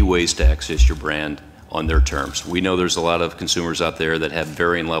as many ways to access your brand on their terms. We know there's a lot of consumers out there that have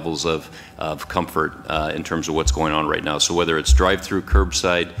varying levels of comfort in terms of what's going on right now. So whether it's drive-through,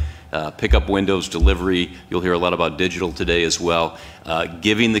 curbside, pickup windows, delivery, you'll hear a lot about digital today as well.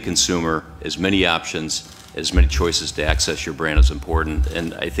 Giving the consumer as many options, as many choices to access your brand is important.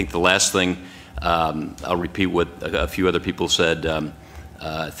 And I think the last thing, I'll repeat what a few other people said,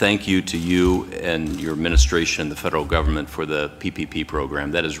 thank you to you and your administration and the federal government for the PPP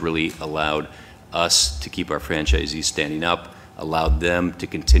program. That has really allowed us to keep our franchisees standing up, allowed them to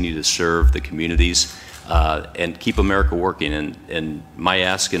continue to serve the communities, and keep America working. And my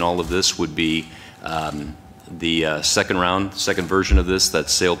ask in all of this would be the second version of this that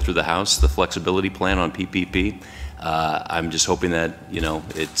sailed through the House, the flexibility plan on PPP. I'm just hoping that, you know,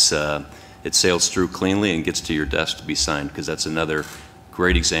 it sails through cleanly and gets to your desk to be signed, because that's another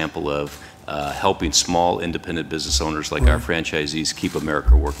great example of helping small independent business owners like our franchisees keep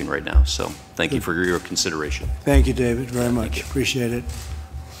America working right now. So thank you for your consideration. Thank you, David, very much. Appreciate it.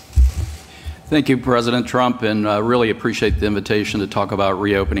 Thank you, President Trump, and really appreciate the invitation to talk about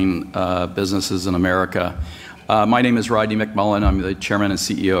reopening businesses in America. My name is Rodney McMullen. I'm the chairman and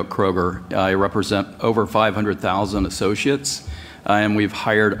CEO at Kroger. I represent over 500,000 associates, and we've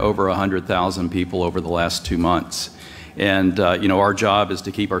hired over 100,000 people over the last 2 months. And you know, our job is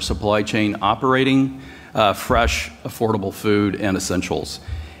to keep our supply chain operating, fresh, affordable food and essentials.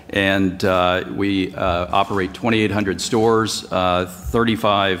 And we operate 2,800 stores,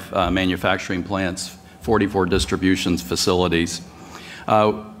 35 manufacturing plants, 44 distribution facilities.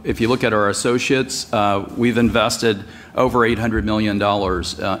 If you look at our associates, we've invested over $800 million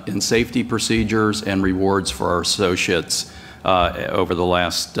in safety procedures and rewards for our associates over the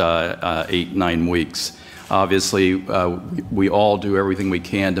last 8-9 weeks. Obviously, we all do everything we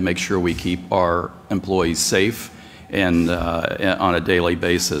can to make sure we keep our employees safe and on a daily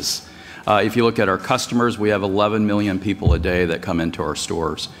basis. If you look at our customers, we have 11 million people a day that come into our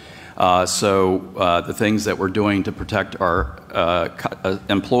stores. So the things that we're doing to protect our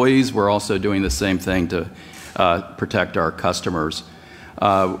employees, we're also doing the same thing to protect our customers.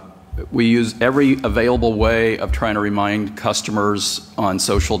 We use every available way of trying to remind customers on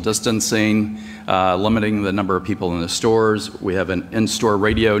social distancing, limiting the number of people in the stores. We have an in-store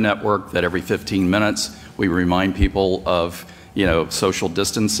radio network that every 15 minutes we remind people of, you know, social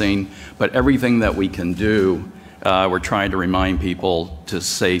distancing. But everything that we can do, we're trying to remind people to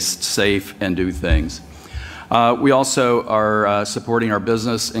stay safe and do things. We also are supporting our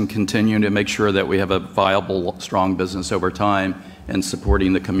business and continuing to make sure that we have a viable, strong business over time, and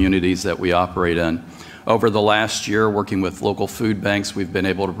supporting the communities that we operate in. Over the last year, working with local food banks, we've been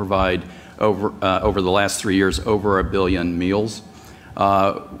able to provide over the last 3 years over 1 billion meals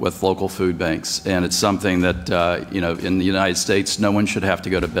with local food banks. And it's something that, you know, in the United States, no one should have to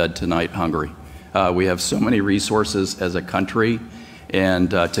go to bed tonight hungry. We have so many resources as a country,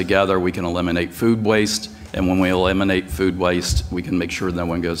 and together we can eliminate food waste. And when we eliminate food waste, we can make sure no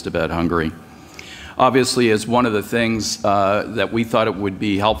one goes to bed hungry. Obviously, as one of the things that we thought it would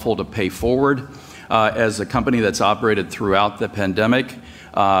be helpful to pay forward, as a company that's operated throughout the pandemic,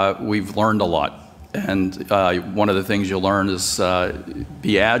 we've learned a lot. And one of the things you'll learn is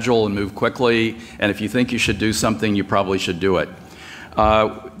be agile and move quickly. And if you think you should do something, you probably should do it.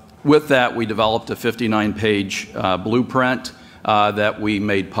 With that, we developed a 59-page blueprint that we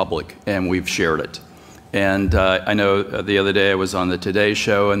made public, and we've shared it. And I know the other day I was on the Today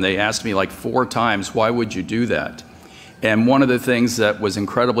Show, and they asked me like 4 times, why would you do that? And one of the things that was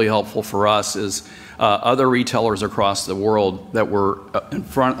incredibly helpful for us is other retailers across the world that were in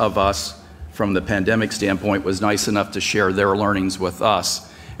front of us from the pandemic standpoint was nice enough to share their learnings with us.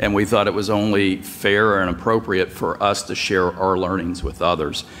 And we thought it was only fair and appropriate for us to share our learnings with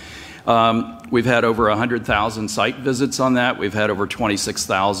others. We've had over 100,000 site visits on that. We've had over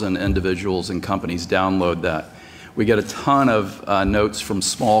 26,000 individuals and companies download that. We get a ton of notes from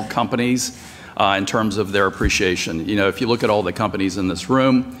small companies in terms of their appreciation. You know, if you look at all the companies in this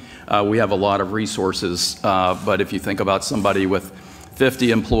room, we have a lot of resources, but if you think about somebody with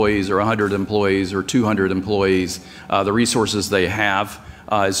 50 employees or 100 employees or 200 employees, the resources they have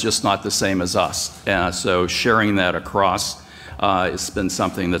is just not the same as us. So sharing that across has been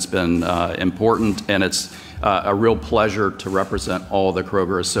something that's been important, and it's a real pleasure to represent all the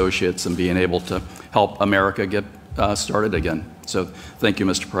Kroger associates and being able to help America get started again. So thank you,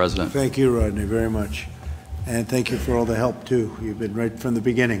 Mr. President. Thank you, Rodney, very much. And thank you for all the help, too. You've been right from the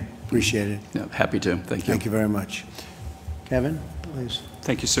beginning. Appreciate it. Yeah, happy to. Thank you. Thank you very much. Kevin, please.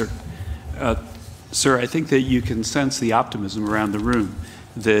 Thank you, sir. Sir, I think that you can sense the optimism around the room,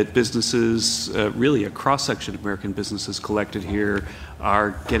 that businesses, really a cross-section of American businesses collected here,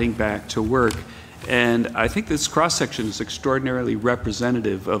 are getting back to work. And I think this cross-section is extraordinarily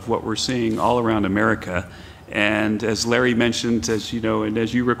representative of what we're seeing all around America. And as Larry mentioned, as you know, and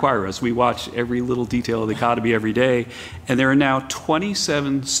as you require us, we watch every little detail of the economy every day. And there are now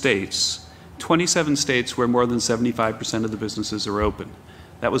 27 states where more than 75% of the businesses are open.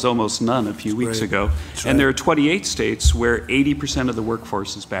 That was almost none a few weeks ago. And there are 28 states where 80% of the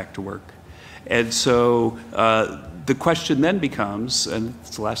workforce is back to work. And so the question then becomes, and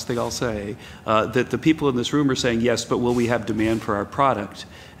it's the last thing I'll say, that the people in this room are saying, yes, but will we have demand for our product?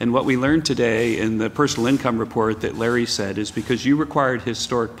 And what we learned today in the personal income report that Larry said is because you required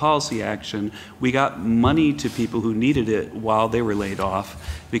historic policy action, we got money to people who needed it while they were laid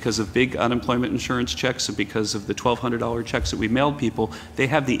off. Because of big unemployment insurance checks and because of the $1,200 checks that we mailed people, they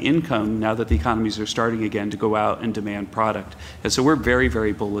have the income now that the economies are starting again to go out and demand product. And so we're very,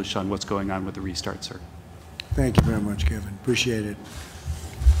 very bullish on what's going on with the restart, sir. Thank you very much, Kevin. Appreciate it.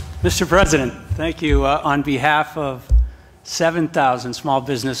 Mr. President, thank you. On behalf of 7,000 small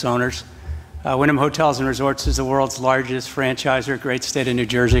business owners, Wyndham Hotels and Resorts is the world's largest franchisor, great state of New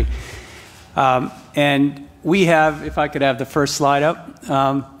Jersey. And we have, if I could have the first slide up,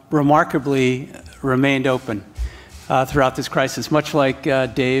 remarkably remained open throughout this crisis. Much like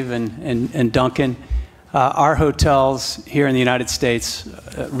Dave and Duncan, our hotels here in the United States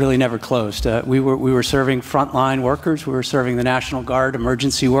really never closed. We were serving frontline workers. We were serving the National Guard,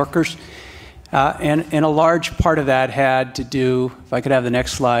 emergency workers. And a large part of that had to do, if I could have the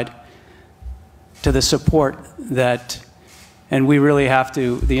next slide, to the support that, and we really have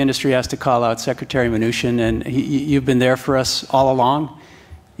to, the industry has to call out Secretary Mnuchin, and you've been there for us all along.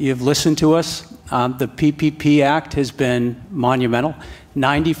 You've listened to us. The PPP Act has been monumental.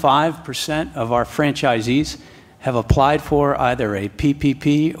 95% of our franchisees have applied for either a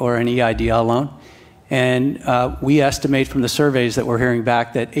PPP or an EIDL loan. And we estimate from the surveys that we're hearing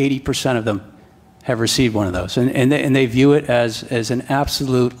back that 80% of them have received one of those. And they view it as an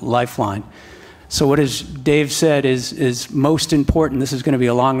absolute lifeline. So what, as Dave said, is most important. This is going to be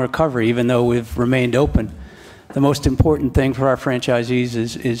a long recovery, even though we've remained open. The most important thing for our franchisees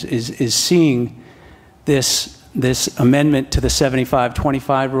is seeing this amendment to the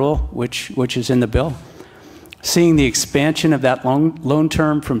 75-25 rule, which is in the bill. Seeing the expansion of that loan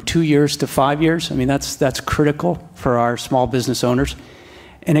term from 2 years to 5 years. I mean, that's critical for our small business owners.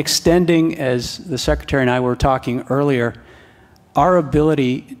 And extending, as the Secretary and I were talking earlier, our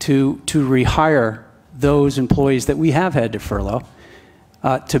ability to rehire those employees that we have had to furlough,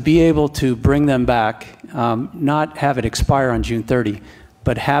 to be able to bring them back, not have it expire on June 30,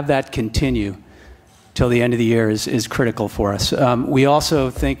 but have that continue till the end of the year is critical for us. We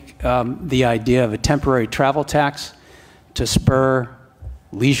also think the idea of a temporary travel tax to spur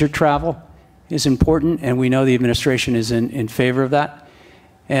leisure travel is important, and we know the administration is in favor of that.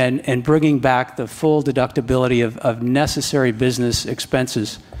 And bringing back the full deductibility of necessary business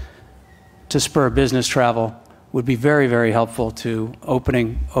expenses to spur business travel would be very, very helpful to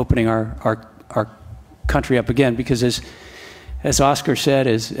opening our country up again. Because as Oscar said,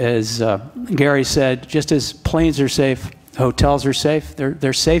 as Gary said, just as planes are safe, hotels are safe.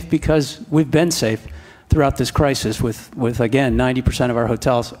 They're safe because we've been safe throughout this crisis with again, 90% of our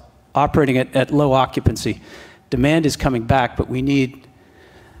hotels operating at low occupancy. Demand is coming back, but we need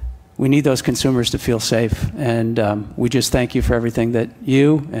those consumers to feel safe. And we just thank you for everything that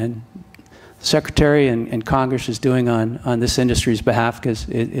you and the Secretary and Congress is doing on this industry's behalf, because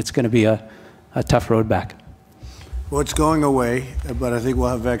it's going to be a tough road back. Well, it's going away, but I think we'll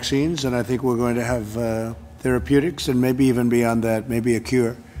have vaccines, and I think we're going to have therapeutics, and maybe even beyond that, maybe a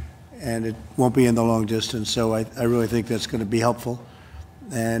cure. And it won't be in the long distance, so I really think that's going to be helpful.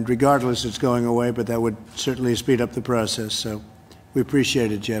 And regardless, it's going away, but that would certainly speed up the process. So we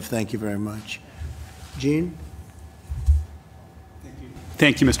appreciate it, Jeff. Thank you very much. Gene?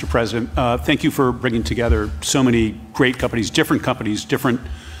 Thank you, Mr. President. Thank you for bringing together so many great companies, different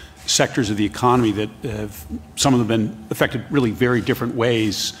sectors of the economy that have, some of them been affected really very different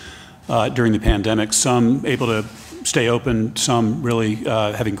ways during the pandemic. Some able to stay open, some really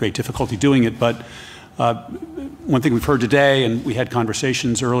having great difficulty doing it. But one thing we've heard today, and we had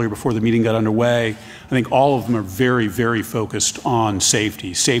conversations earlier before the meeting got underway, I think all of them are very, very focused on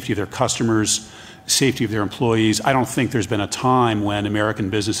safety, safety of their customers, safety of their employees. I don't think there's been a time when American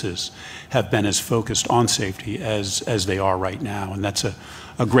businesses have been as focused on safety as they are right now. And that's a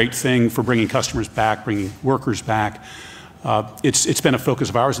great thing for bringing customers back, bringing workers back. It's been a focus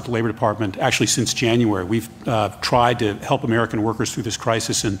of ours at the Labor Department actually since January. We've tried to help American workers through this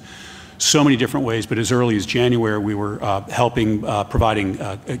crisis in so many different ways, but as early as January, we were providing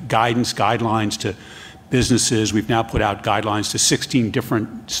guidance, guidelines to businesses. We've now put out guidelines to 16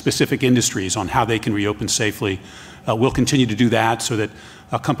 different specific industries on how they can reopen safely. We'll continue to do that so that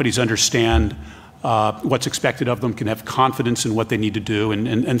companies understand what's expected of them, can have confidence in what they need to do,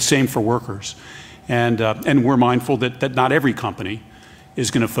 and same for workers. And we're mindful that not every company is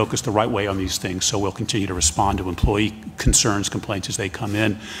going to focus the right way on these things, so we'll continue to respond to employee concerns, complaints as they come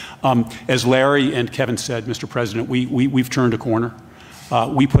in. As Larry and Kevin said, Mr. President, we've turned a corner.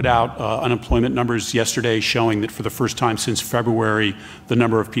 We put out unemployment numbers yesterday showing that for the first time since February, the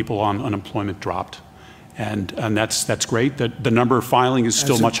number of people on unemployment dropped. And that's great. The number of filing is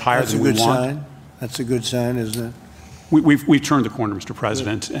still much higher than we want. That's a good sign, isn't it? We've turned the corner, Mr.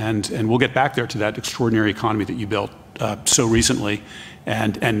 President, and we'll get back there to that extraordinary economy that you built so recently,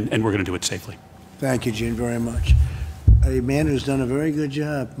 and we're going to do it safely. Thank you, Gene, very much. A man who's done a very good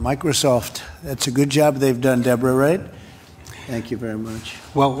job, Microsoft. That's a good job they've done, Deborah, right? Thank you very much.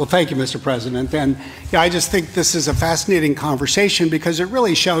 Well, thank you, Mr. President. And yeah, I just think this is a fascinating conversation because it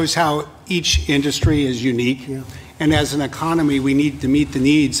really shows how each industry is unique. Yeah. And as an economy, we need to meet the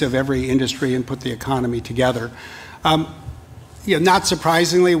needs of every industry and put the economy together. Not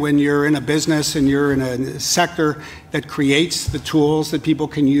surprisingly, when you're in a business and you're in a sector that creates the tools that people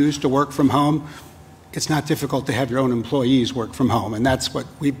can use to work from home, it's not difficult to have your own employees work from home, and that's what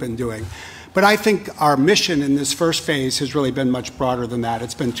we've been doing. But I think our mission in this first phase has really been much broader than that.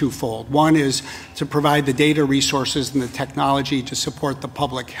 It's been twofold. One is to provide the data resources and the technology to support the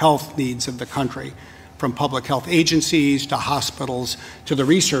public health needs of the country, from public health agencies to hospitals to the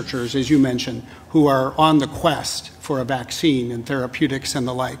researchers, as you mentioned, who are on the quest for a vaccine and therapeutics and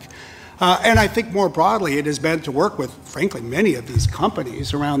the like. And I think more broadly, it has been to work with, frankly, many of these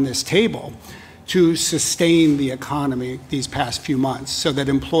companies around this table to sustain the economy these past few months so that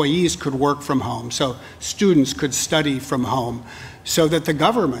employees could work from home, so students could study from home, so that the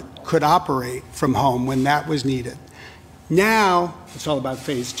government could operate from home when that was needed. Now, it's all about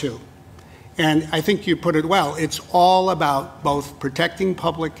phase two. And I think you put it well. It's all about both protecting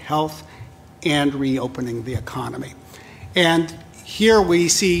public health and reopening the economy. And here we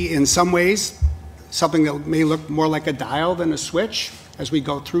see, in some ways, something that may look more like a dial than a switch as we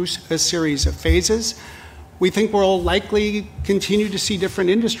go through a series of phases. We think we'll likely continue to see different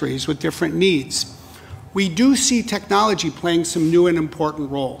industries with different needs. We do see technology playing some new and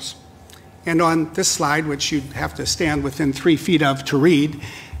important roles. And on this slide, which you'd have to stand within 3 feet of to read,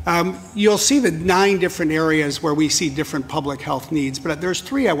 you'll see the 9 different areas where we see different public health needs, but there's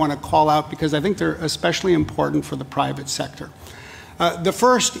 3 I want to call out because I think they're especially important for the private sector. The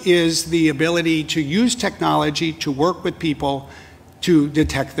first is the ability to use technology to work with people to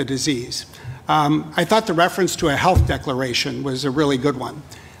detect the disease. I thought the reference to a health declaration was a really good one.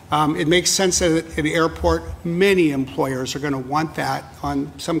 It makes sense that at an airport, many employers are going to want that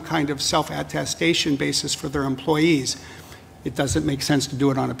on some kind of self-attestation basis for their employees. It doesn't make sense to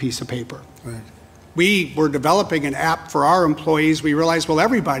do it on a piece of paper. Right. We were developing an app for our employees. We realized, well,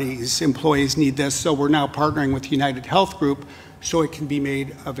 everybody's employees need this, so we're now partnering with United Health Group so it can be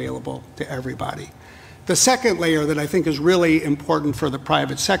made available to everybody. The second layer that I think is really important for the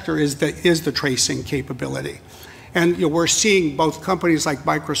private sector is the tracing capability. And we're seeing both companies like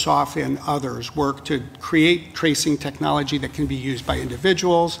Microsoft and others work to create tracing technology that can be used by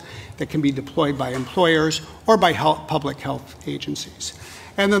individuals, that can be deployed by employers, or by public health agencies.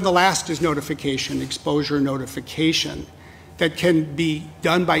 And then the last is notification, exposure notification, that can be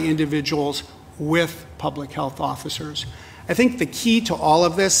done by individuals with public health officers. I think the key to all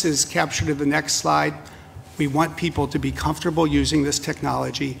of this is captured in the next slide. We want people to be comfortable using this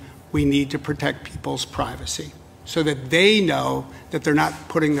technology. We need to protect people's privacy so that they know that they're not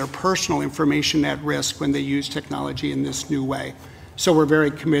putting their personal information at risk when they use technology in this new way. So we're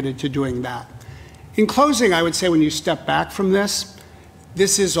very committed to doing that. In closing, I would say when you step back from this,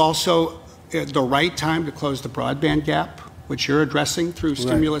 this is also the right time to close the broadband gap, which you're addressing through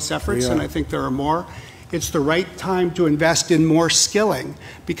stimulus efforts, and I think there are more. It's the right time to invest in more skilling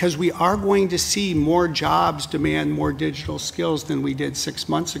because we are going to see more jobs demand more digital skills than we did 6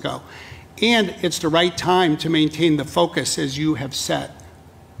 months ago. And it's the right time to maintain the focus, as you have set,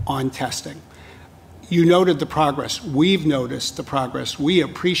 on testing. you noted the progress. We've noticed the progress. We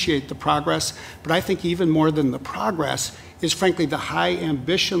appreciate the progress. But I think even more than the progress is, frankly, the high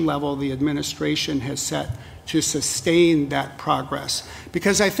ambition level the administration has set to sustain that progress.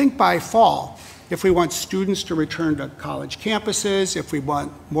 Because I think by fall, if we want students to return to college campuses, if we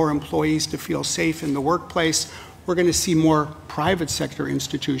want more employees to feel safe in the workplace, we're going to see more private sector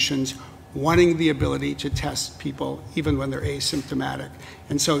institutions wanting the ability to test people even when they're asymptomatic.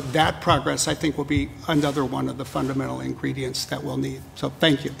 And so that progress, I think, will be another one of the fundamental ingredients that we'll need. So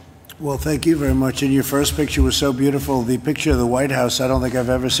thank you. Well, thank you very much. And your first picture was so beautiful. The picture of the White House, I don't think I've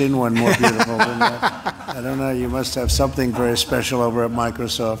ever seen one more beautiful than that. I don't know, you must have something very special over at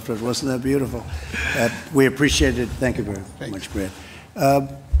Microsoft. Wasn't that beautiful? We appreciate it. Thank you very much, Brad.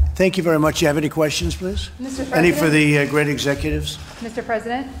 Thank you very much. Do you have any questions, please? Mr. President? Any for the great executives? Mr.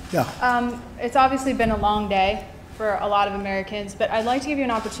 President? Yeah. It's obviously been a long day for a lot of Americans, but I'd like to give you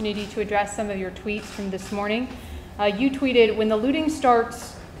an opportunity to address some of your tweets from this morning. You tweeted, "When the looting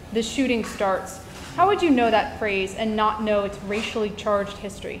starts, the shooting starts." How would you know that phrase and not know its racially charged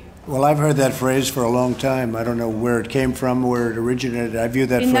history? Well, I've heard that phrase for a long time. I don't know where it came from, where it originated. I view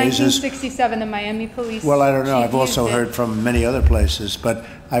that In phrase as... 1967, the Miami police... Well, I don't know. I've chief also used it. heard from many other places, but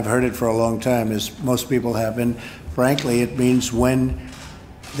I've heard it for a long time, as most people have. And frankly, it means when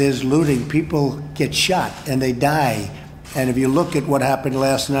there's looting, people get shot and they die. And if you look at what happened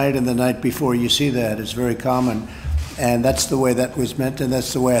last night and the night before, you see that. It's very common. And that's the way that was meant, and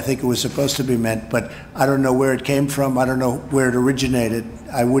that's the way I think it was supposed to be meant. But I don't know where it came from. I don't know where it originated.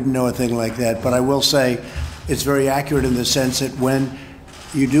 I wouldn't know a thing like that. But I will say it's very accurate in the sense that when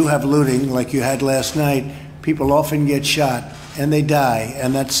you do have looting, like you had last night, people often get shot and they die,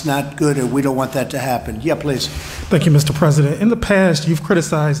 and that's not good, and we don't want that to happen. Yeah, please. Thank you, Mr. President. In the past, you've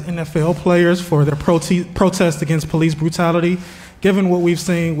criticized NFL players for their protest against police brutality. Given what we've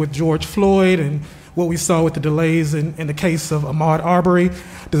seen with George Floyd and what we saw with the delays in the case of Ahmaud Arbery,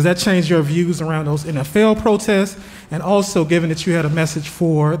 does that change your views around those NFL protests? And also, given that you had a message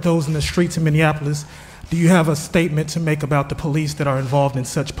for those in the streets in Minneapolis, do you have a statement to make about the police that are involved in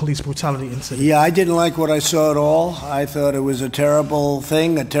such police brutality incidents? Yeah, I didn't like what I saw at all. I thought it was a terrible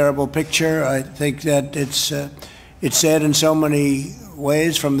thing, a terrible picture. I think that it's sad in so many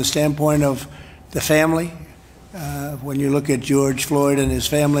ways from the standpoint of the family. When you look at George Floyd and his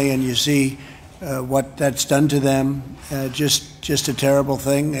family and you see what that's done to them, just a terrible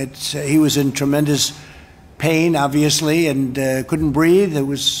thing. He was in tremendous pain, obviously, and couldn't breathe. It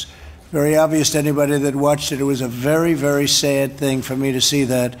was very obvious to anybody that watched it. It was a very, very sad thing for me to see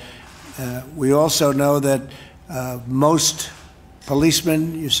that. We also know that most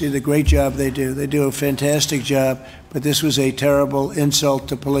policemen, you see the great job they do. They do a fantastic job, but this was a terrible insult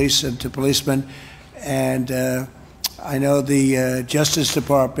to police and to policemen. And I know the Justice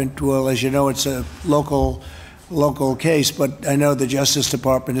Department, well, as you know, it's a local case, but I know the Justice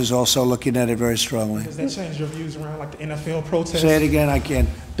Department is also looking at it very strongly. Does that change your views around like the NFL protests? Say it again, I can't.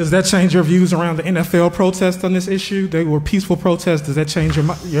 Does that change your views around the NFL protests on this issue? They were peaceful protests. Does that change your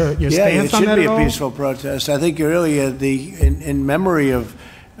stance on that at all? Yeah, it should be a peaceful protest. I think really in memory of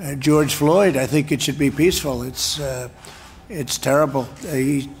George Floyd, I think it should be peaceful. It's terrible.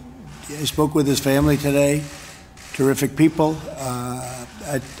 I spoke with his family today. Terrific people.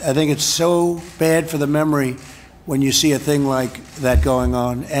 I think it's so bad for the memory when you see a thing like that going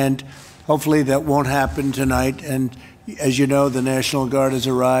on. And hopefully that won't happen tonight. And as you know, the National Guard has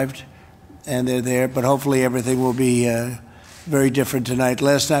arrived and they're there. But hopefully everything will be very different tonight.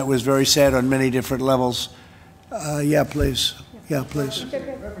 Last night was very sad on many different levels. Yeah, please. Yeah, please.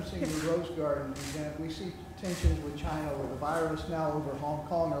 Referencing the Rose Garden event, we see tensions with China with the virus now over Hong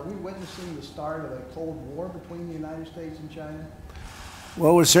Kong. Are we witnessing the start of a Cold War between the United States and China?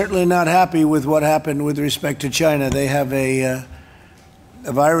 Well, we're certainly not happy with what happened with respect to China. They have a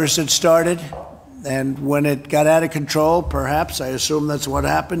virus that started, and when it got out of control, perhaps, I assume that's what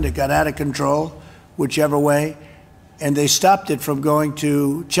happened, it got out of control, whichever way, and they stopped it from going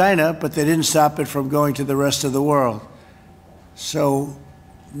to China, but they didn't stop it from going to the rest of the world. So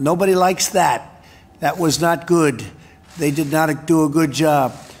nobody likes that. That was not good. They did not do a good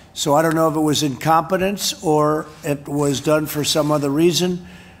job. So I don't know if it was incompetence or it was done for some other reason,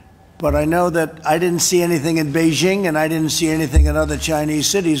 but I know that I didn't see anything in Beijing and I didn't see anything in other Chinese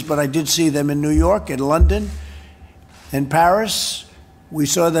cities, but I did see them in New York, in London, in Paris. We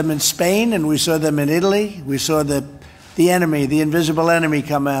saw them in Spain and we saw them in Italy. We saw the enemy, the invisible enemy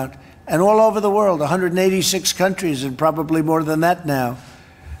come out. And all over the world, 186 countries and probably more than that now.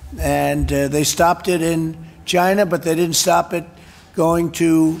 And they stopped it in China, but they didn't stop it going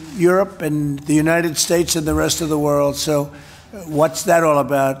to Europe and the United States and the rest of the world. So what's that all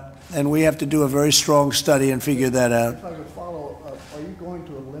about? and we have to do a very strong study and figure that out. If I could follow up, are you going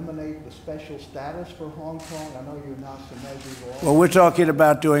to eliminate the special status for Hong Kong? I know you announced the measures. Well, we're talking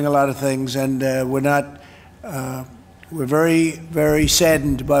about doing a lot of things, and we're very, very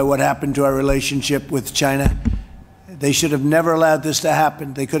saddened by what happened to our relationship with China. They should have never allowed this to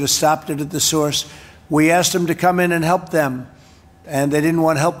happen. They could have stopped it at the source. We asked them to come in and help them, and they didn't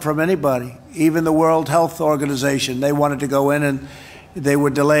want help from anybody. Even the World Health Organization, they wanted to go in, and they were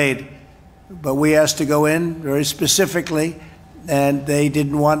delayed. But we asked to go in very specifically, and they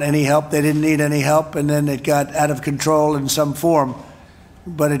didn't want any help. They didn't need any help, and then it got out of control in some form.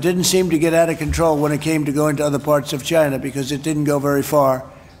 But it didn't seem to get out of control when it came to going to other parts of China, because it didn't go very far.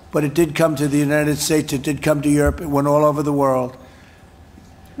 But it did come to the United States, it did come to Europe, it went all over the world.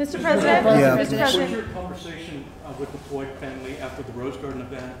 Mr. President, Yeah. Mr. President. What was your conversation with the Floyd family after the Rose Garden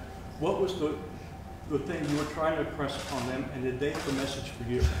event? What was the thing you were trying to impress upon them, and did they have a message for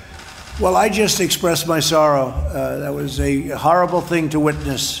you? Well, I just expressed my sorrow. That was a horrible thing to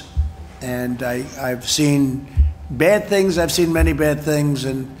witness. And I've seen bad things, I've seen many bad things,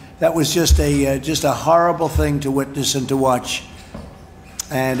 and that was just a horrible thing to witness and to watch.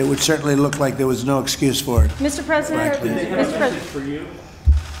 And it would certainly look like there was no excuse for it. Mr. President, Did they have Mr. a President. message for you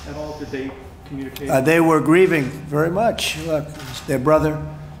at all? Did they communicate? They were grieving very much. Look, it's their brother,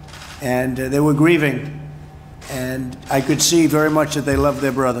 and they were grieving. And I could see very much that they loved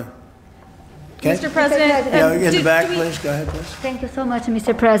their brother. Okay? Mr. President, Yeah, in the back, please. Go ahead, please. Thank you so much,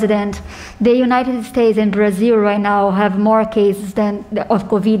 Mr. President. The United States and Brazil right now have more cases of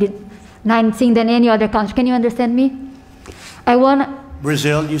COVID-19 than any other country. Can you understand me?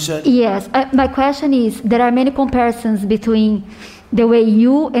 Brazil, you said? Yes. My question is, there are many comparisons between the way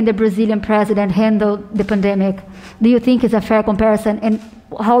you and the Brazilian president handled the pandemic. Do you think it's a fair comparison? And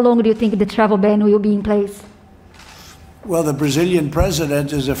how long do you think the travel ban will be in place? Well, the Brazilian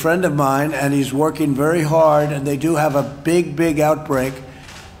president is a friend of mine, and he's working very hard, and they do have a big, big outbreak.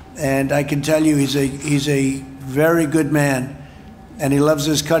 And I can tell you he's a very good man, and he loves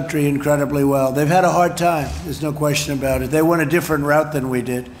his country incredibly well. They've had a hard time. There's no question about it. They went a different route than we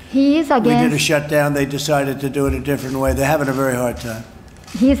did. He is against... We did a shutdown. They decided to do it a different way. They're having a very hard time.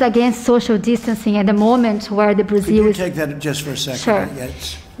 He is against social distancing at the moment where the Brazil... Could you take that just for a second? Sure.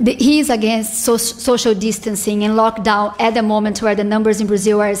 Yes. He is against social distancing and lockdown at the moment where the numbers in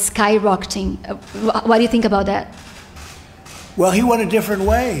Brazil are skyrocketing. What do you think about that? Well, he went a different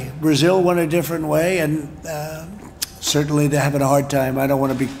way. Brazil went a different way, and certainly they're having a hard time. I don't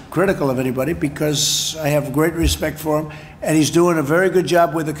want to be critical of anybody because I have great respect for him, and he's doing a very good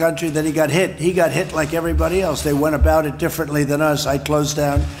job with the country. Then he got hit. He got hit like everybody else. They went about it differently than us. I closed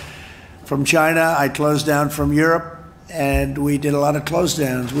down from China. I closed down from Europe. And we did a lot of close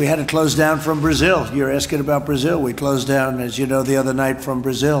downs. We had to close down from Brazil. You're asking about Brazil. We closed down, as you know, the other night from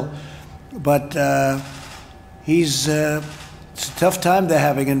Brazil. But it's a tough time they're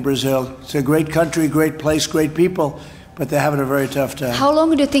having in Brazil. It's a great country, great place, great people, but they're having a very tough time. How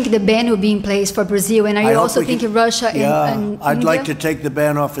long do you think the ban will be in place for Brazil? And are you also thinking Russia and I'd India? like to take the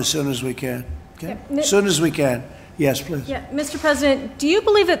ban off as soon as we can. Okay? As soon as we can. Yes, please. Yeah, Mr. President, do you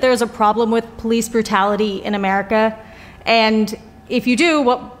believe that there's a problem with police brutality in America? And if you do,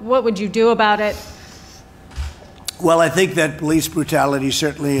 what would you do about it? Well, I think that police brutality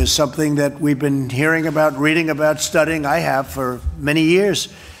certainly is something that we've been hearing about, reading about, studying. I have for many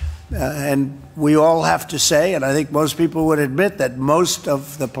years. And we all have to say, and I think most people would admit, that most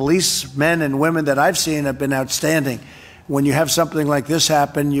of the policemen and women that I've seen have been outstanding. When you have something like this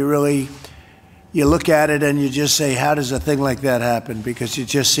happen, you look at it and you just say, how does a thing like that happen? Because it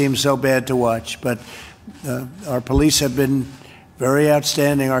just seems so bad to watch. But our police have been very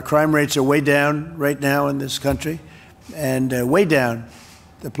outstanding. Our crime rates are way down right now in this country, and way down.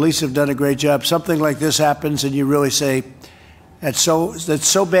 The police have done a great job. Something like this happens, and you really say, that's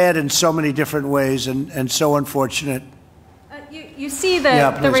so bad in so many different ways, and so unfortunate. You see the...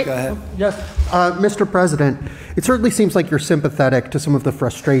 Yeah, please, go ahead. Yes, Mr. President, it certainly seems like you're sympathetic to some of the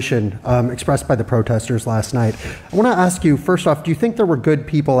frustration expressed by the protesters last night. I want to ask you, first off, do you think there were good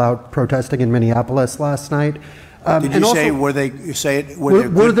people out protesting in Minneapolis last night? Did you say, were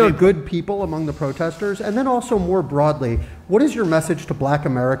there good people among the protesters? And then also more broadly, what is your message to Black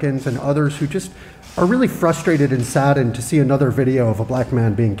Americans and others who just are really frustrated and saddened to see another video of a black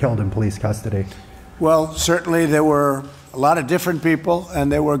man being killed in police custody? Well, certainly there were a lot of different people, and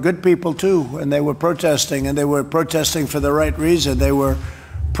there were good people too, and they were protesting for the right reason. They were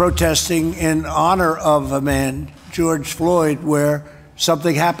protesting in honor of a man, George Floyd, where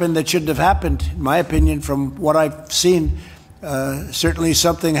something happened that shouldn't have happened. In my opinion, from what I've seen, certainly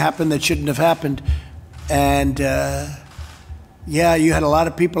something happened that shouldn't have happened. And yeah, you had a lot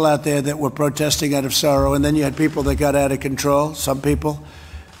of people out there that were protesting out of sorrow, and then you had people that got out of control, some people.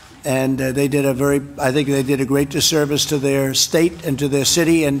 And they did I think they did a great disservice to their state and to their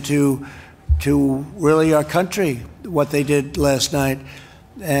city and to really our country, what they did last night.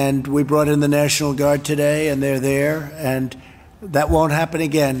 And we brought in the National Guard today, and they're there, and that won't happen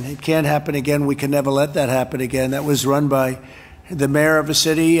again. It can't happen again. We can never let that happen again. That was run by the mayor of a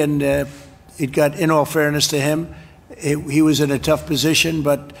city, and it got, in all fairness to him, he was in a tough position,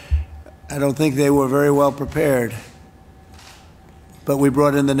 but I don't think they were very well prepared. But we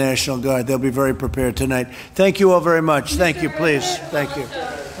brought in the National Guard. They'll be very prepared tonight. Thank you all very much. Thank you, please. Thank you.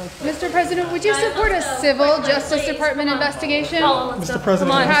 Mr. President, would you support a civil Justice Department investigation? Mr.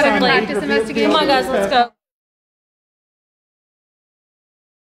 President, Pattern and practice investigation? Come on, guys, let's go.